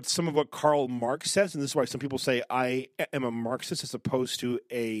what Karl Marx says, and this is why some people say I am a Marxist as opposed to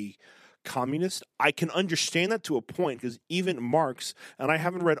a communist. I can understand that to a point because even Marx, and I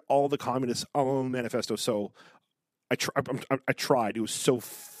haven't read all the Communist Manifesto, so I tried. It was so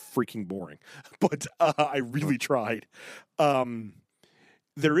freaking boring, but I really tried.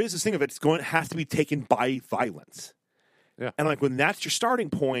 There is this thing of it has to be taken by violence. Yeah. And like when that's your starting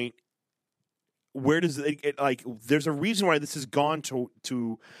point, where does it like? There's a reason why this has gone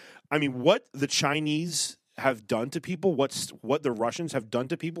to. I mean, what the Chinese have done to people, what the Russians have done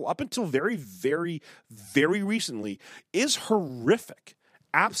to people up until very, very, very recently is horrific.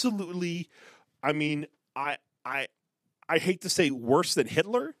 Absolutely. I mean, I hate to say worse than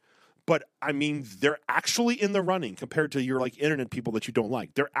Hitler. But I mean, they're actually in the running compared to your like internet people that you don't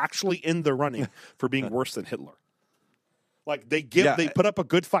like. They're actually in the running for being worse than Hitler. Like they put up a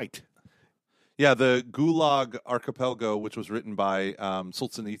good fight. Yeah, the Gulag Archipelago, which was written by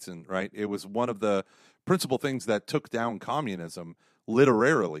Solzhenitsyn, right? It was one of the principal things that took down communism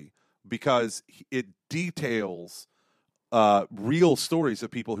literarily because it details real stories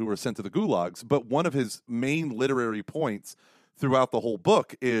of people who were sent to the gulags. But one of his main literary points throughout the whole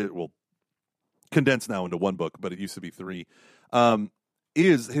book is, well, condensed now into one book, but it used to be 3,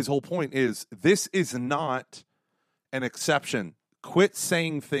 is his whole point is this is not an exception. Quit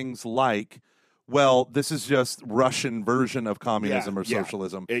saying things like, well, this is just Russian version of communism or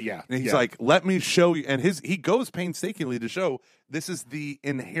socialism. Yeah. And he's like, let me show you. And he goes painstakingly to show this is the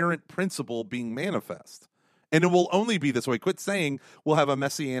inherent principle being manifest. And it will only be this way. Quit saying we'll have a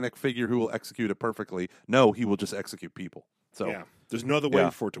messianic figure who will execute it perfectly. No, he will just execute people. So yeah, there's no other way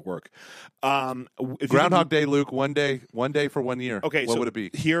for it to work. Groundhog Day, Luke. One day for 1 year. Okay, what so would it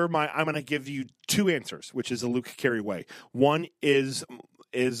be? Here, I'm going to give you 2 answers, which is a Luke Carey way. One is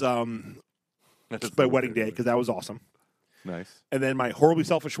my wedding day because that was awesome. Nice. And then my horribly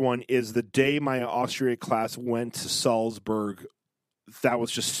selfish one is the day my Austria class went to Salzburg. That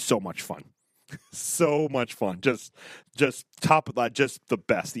was just so much fun. So much fun. Just top of that. Just the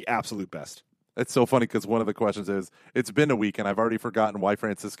best. The absolute best. It's so funny because one of the questions is, it's been a week and I've already forgotten why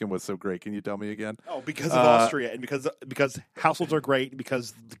Franciscan was so great. Can you tell me again? Oh, because of Austria and because households are great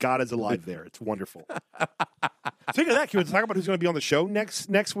because God is alive there. It's wonderful. Speaking of that, can we talk about who's going to be on the show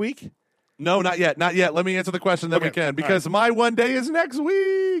next week? No, not yet. Not yet. Let me answer the question, then we can. Because my one day is next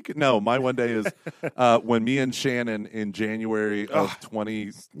week. No, my one day is when me and Shannon in January of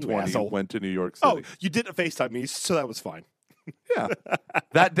 2020 went to New York City. Oh, you didn't FaceTime me, so that was fine. Yeah.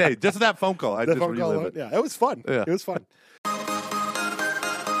 That day. Just that phone call. I just relive it. Yeah, it was fun. Yeah. It was fun.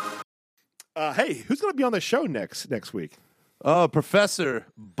 Hey, who's going to be on the show next week? Professor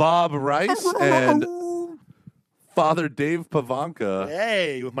Bob Rice and Father Dave Pavanka.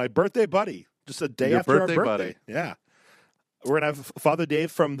 Hey, with my birthday buddy. Just a day after our birthday. Buddy. Yeah. We're going to have Father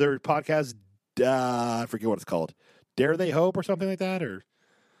Dave from their podcast, I forget what it's called. Dare They Hope or something like that? Or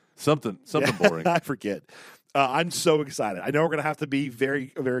something boring. I forget. I'm so excited. I know we're going to have to be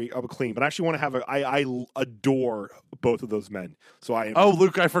very, very clean, but I actually want to have I adore both of those men. So I am. Oh,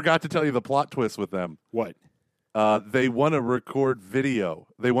 Luke, I forgot to tell you the plot twist with them. What? They want to record video.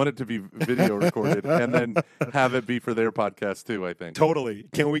 They want it to be video recorded and then have it be for their podcast too, I think. Totally.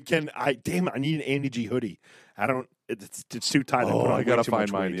 I need an Andy G hoodie. It's too tight. Oh, I got to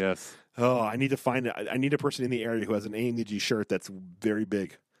find mine, yes. Oh, I need to find it. I need a person in the area who has an Andy G shirt that's very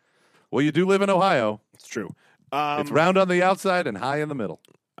big. Well, you do live in Ohio. It's true. It's round on the outside and high in the middle.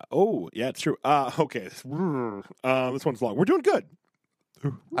 Oh, yeah, it's true. Okay. This one's long. We're doing good.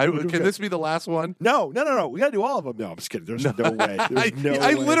 Can this be the last one? No. We got to do all of them. No, I'm just kidding. There's no way.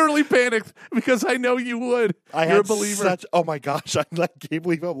 I literally panicked because I know you would. You're a believer. Oh my gosh, I can't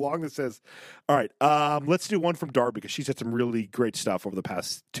believe how long this is. All right, let's do one from Darby because she's had some really great stuff over the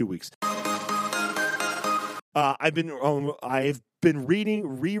past 2 weeks. I've been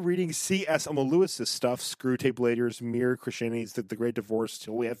rereading C.S. Lewis's stuff, Screwtape Letters, Mere Christianity, the Great Divorce,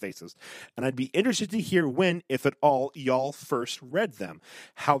 Till We Have Faces, and I'd be interested to hear when, if at all, y'all first read them,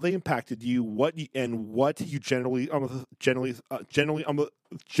 how they impacted you, what you generally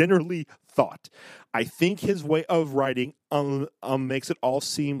thought. I think his way of writing makes it all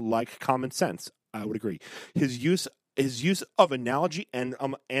seem like common sense. I would agree. His use of analogy and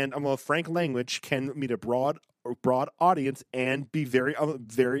frank language can meet a broad audience and be very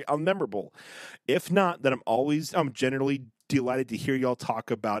memorable. If not, then I'm generally delighted to hear y'all talk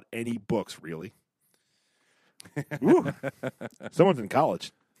about any books. Really, someone's in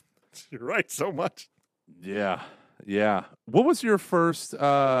college. You're right, so much. Yeah. What was your first?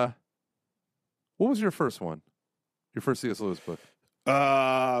 What was your first one? Your first C.S. Lewis book?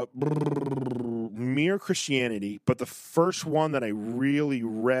 Mere Christianity, but the first one that I really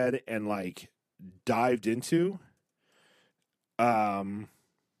read and dived into,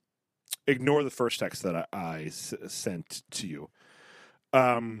 Ignore the first text that I sent to you.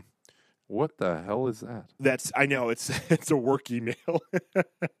 What the hell is that? I know it's a work email.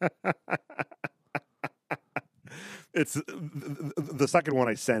 It's the second one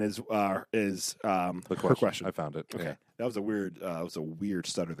I sent is The her question. I found it. Okay, Yeah. that was a weird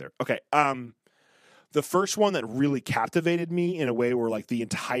stutter there. Okay, the first one that really captivated me in a way where like the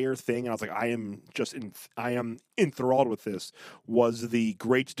entire thing, I was like, I am enthralled with this, was The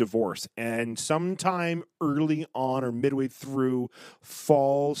Great Divorce. And sometime early on or midway through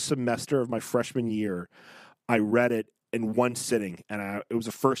fall semester of my freshman year, I read it in one sitting, and it was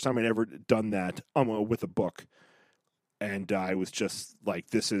the first time I'd ever done that with a book. And I was just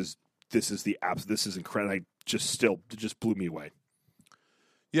like, this is incredible. Just blew me away.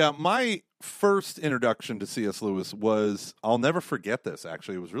 Yeah, my first introduction to C.S. Lewis was, I'll never forget this,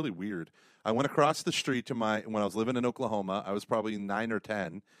 actually. It was really weird. I went across the street when I was living in Oklahoma. I was probably 9 or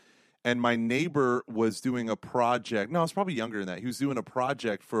 10, and my neighbor was doing a project. No, I was probably younger than that. He was doing a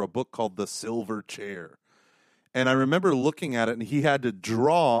project for a book called The Silver Chair. And I remember looking at it, and he had to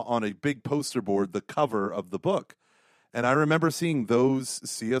draw on a big poster board the cover of the book. And I remember seeing those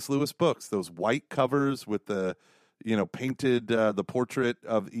C.S. Lewis books, those white covers with the painted the portrait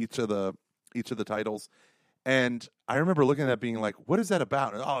of each of the titles, and I remember looking at that, being like, "What is that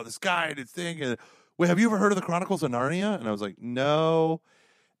about?" And, oh, this guy and his thing. And, wait, have you ever heard of the Chronicles of Narnia? And I was like, no.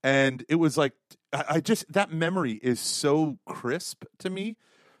 And it was like, I just, that memory is so crisp to me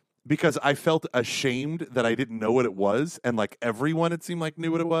because I felt ashamed that I didn't know what it was, and like everyone, it seemed like,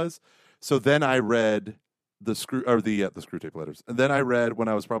 knew what it was. So then I read the Screwtape Letters, and then I read, when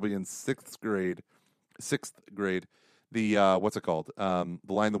I was probably in sixth grade, the what's it called? The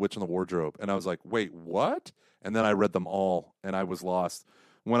Lion, the Witch, and the Wardrobe. And I was like, wait, what? And then I read them all, and I was lost.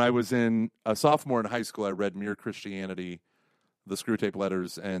 When I was a sophomore in high school, I read Mere Christianity, the Screwtape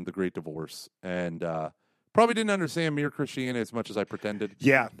Letters, and The Great Divorce. And probably didn't understand Mere Christianity as much as I pretended.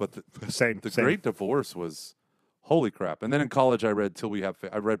 Yeah, but same. Great Divorce was holy crap. And then in college, I read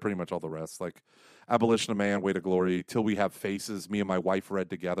I read pretty much all the rest, like Abolition of Man, Way to Glory, Till We Have Faces. Me and my wife read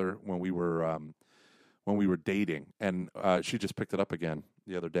together when we were dating, and she just picked it up again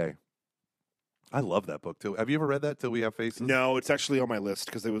the other day. I love that book too. Have you ever read that, Till We Have Faces? No, it's actually on my list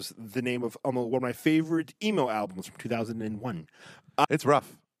because it was the name of one of my favorite emo albums from 2001. It's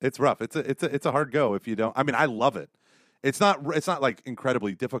rough. It's a hard go if you don't. I mean, I love it. It's not like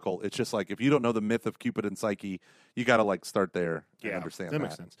incredibly difficult. It's just like, if you don't know the myth of Cupid and Psyche, you got to like start there and understand that.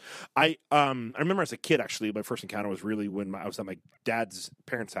 Makes sense. I remember as a kid, actually, my first encounter was really when I was at my dad's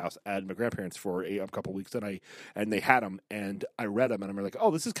parents' house at my grandparents for a couple of weeks, and they had them, and I read them, and I'm like,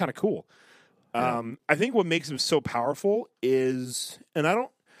 oh, this is kind of cool. Yeah. I think what makes him so powerful is, and I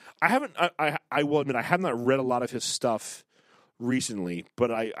will admit I have not read a lot of his stuff recently, but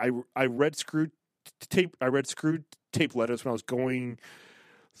I read Screwtape Letters when I was going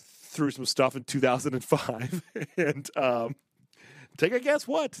through some stuff in 2005, and take a guess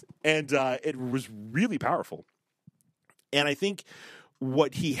what? And it was really powerful. And I think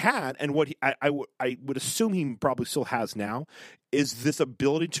what he had, and what I would assume he probably still has now, is this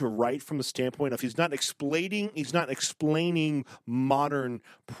ability to write from the standpoint of he's not explaining modern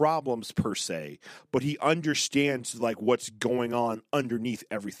problems per se, but he understands like what's going on underneath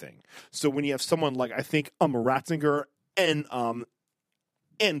everything. So when you have someone like, I think, Ratzinger and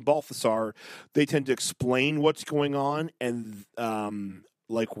Balthasar, they tend to explain what's going on and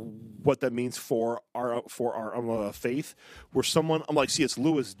like what that means for our faith. Where someone like C.S.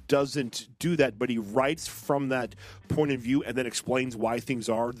 Lewis doesn't do that, but he writes from that point of view and then explains why things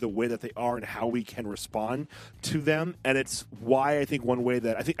are the way that they are and how we can respond to them. And it's why I think one way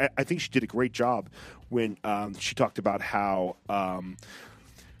that I think she did a great job when she talked about how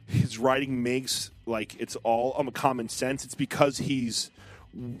his writing makes like it's all common sense. It's because he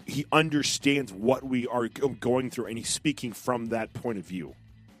understands what we are going through, and he's speaking from that point of view.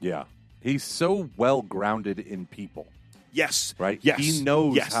 Yeah. He's so well grounded in people. Yes. Right? Yes. He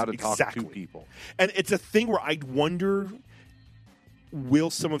knows yes, how to exactly. talk to people. And it's a thing where I wonder, will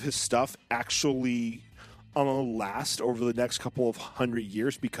some of his stuff actually last over the next couple of 100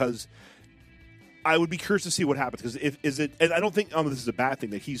 years? Because I would be curious to see what happens. Because and I don't think this is a bad thing,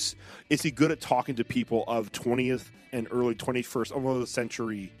 that is he good at talking to people of 20th and early 21st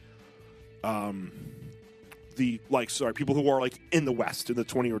century, people who are like in the West in the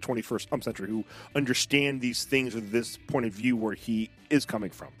 20th or 21st century, who understand these things with this point of view where he is coming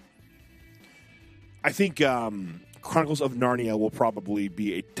from. I think Chronicles of Narnia will probably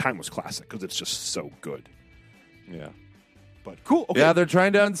be a timeless classic because it's just so good. Yeah. But cool. Okay. Yeah, they're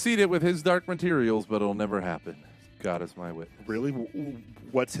trying to unseat it with his Dark Materials, but it'll never happen. God is my witness. Really?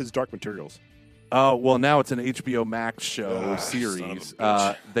 What's his Dark Materials? Oh, well, now it's an HBO Max show or Son series. of a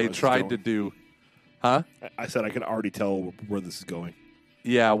bitch. They How's this tried going? to do, huh? I said I could already tell where this is going.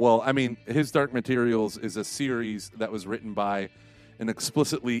 Yeah, well, I mean, his Dark Materials is a series that was written by an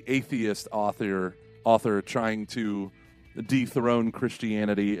explicitly atheist author trying to dethrone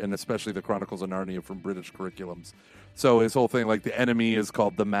Christianity and especially the Chronicles of Narnia from British curriculums. So his whole thing, like the enemy is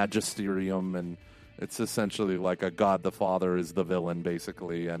called the Magisterium, and it's essentially like a God the Father is the villain,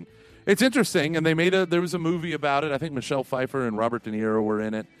 basically. And it's interesting, and there was a movie about it. I think Michelle Pfeiffer and Robert De Niro were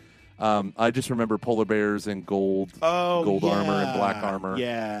in it. I just remember polar bears in gold armor and black armor.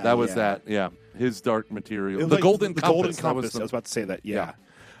 Yeah, that was that. Yeah, his Dark Materials, It was the like Golden the Compass. Golden That Compass. was I was about to say that. yeah.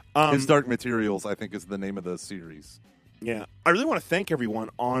 Yeah. His Dark Materials, I think, is the name of the series. Yeah, I really want to thank everyone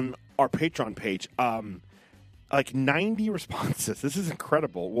on our Patreon page. Like 90 responses. This is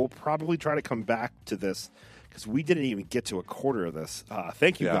incredible. We'll probably try to come back to this because we didn't even get to a quarter of this.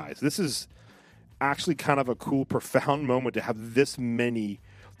 Thank you guys. This is actually kind of a cool, profound moment to have this many.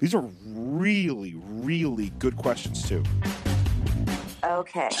 These are really, really good questions too.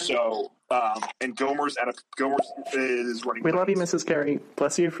 Okay. So, and Gomer's is running. We love you, Mrs. Carey.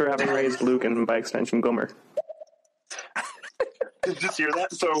 Bless you for having raised Luke and, by extension, Gomer. Did you just hear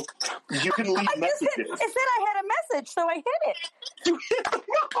that? So, you can leave It messages. said I had a message, so I hit it. Why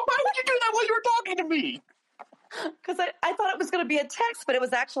would you do that while you were talking to me? Because I thought it was going to be a text, but it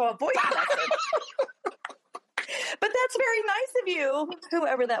was actual a voice message. But that's very nice of you,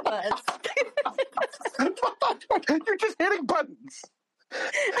 whoever that was. You're just hitting buttons.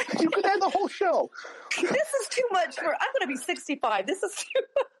 You could end the whole show. This is too much for. I'm going to be 65. This is too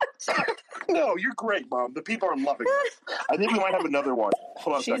much. No, you're great, Mom. The people are loving it. I think we might have another one.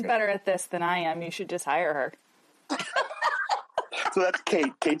 Hold on a She's second. better at this than I am. You should just hire her. So that's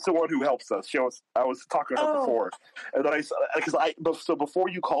Kate. Kate's the one who helps us. I was talking to her before, and then so before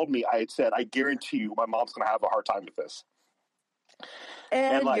you called me, I had said, I guarantee you, my mom's going to have a hard time with this.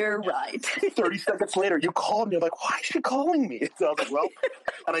 And like, you're right. 30 seconds later, you called me. I'm like, why is she calling me? So I was like, well,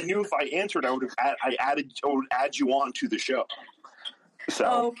 and I knew if I answered, I would add you on to the show.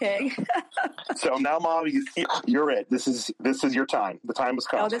 So Okay. so now, Mom, you're it. This is your time. The time has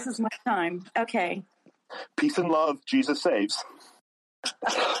come. Oh, this is my time. Okay. Peace and love. Jesus saves.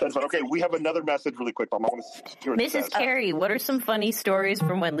 That's fine. Okay, we have another message really quick, Mom. I want to hear what it Mrs. says. Carey, what are some funny stories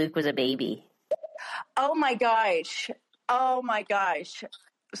from when Luke was a baby? Oh my gosh.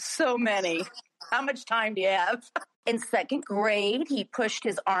 So many. How much time do you have? In second grade, he pushed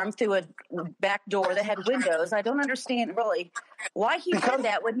his arm through a back door that had windows. I don't understand really why he did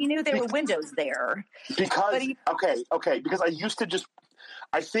that when he knew there were windows there. Because because I used to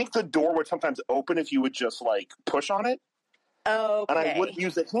I think the door would sometimes open if you would just like push on it. Okay. And I wouldn't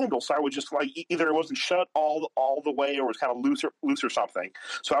use the handle, so I would just like either it wasn't shut all the way or it was kind of loose or something.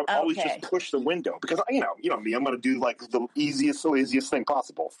 So I would always just push the window because you know me, I'm going to do like the easiest, laziest thing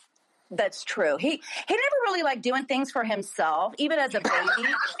possible. That's true. He never really liked doing things for himself. Even as a baby,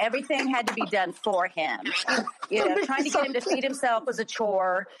 everything had to be done for him. You know, trying to get him to feed himself was a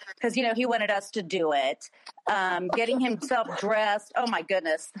chore because he wanted us to do it. Getting himself dressed. Oh my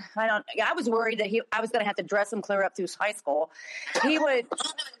goodness, I was worried that I was going to have to dress him clear up through high school. He would,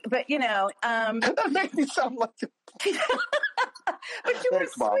 but that makes me sound like. But you were a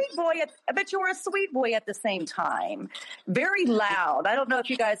sweet boy. But you were a sweet boy at the same time. Very loud. I don't know if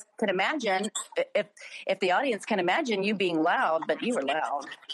you guys can imagine, if the audience can imagine you being loud, but you were loud.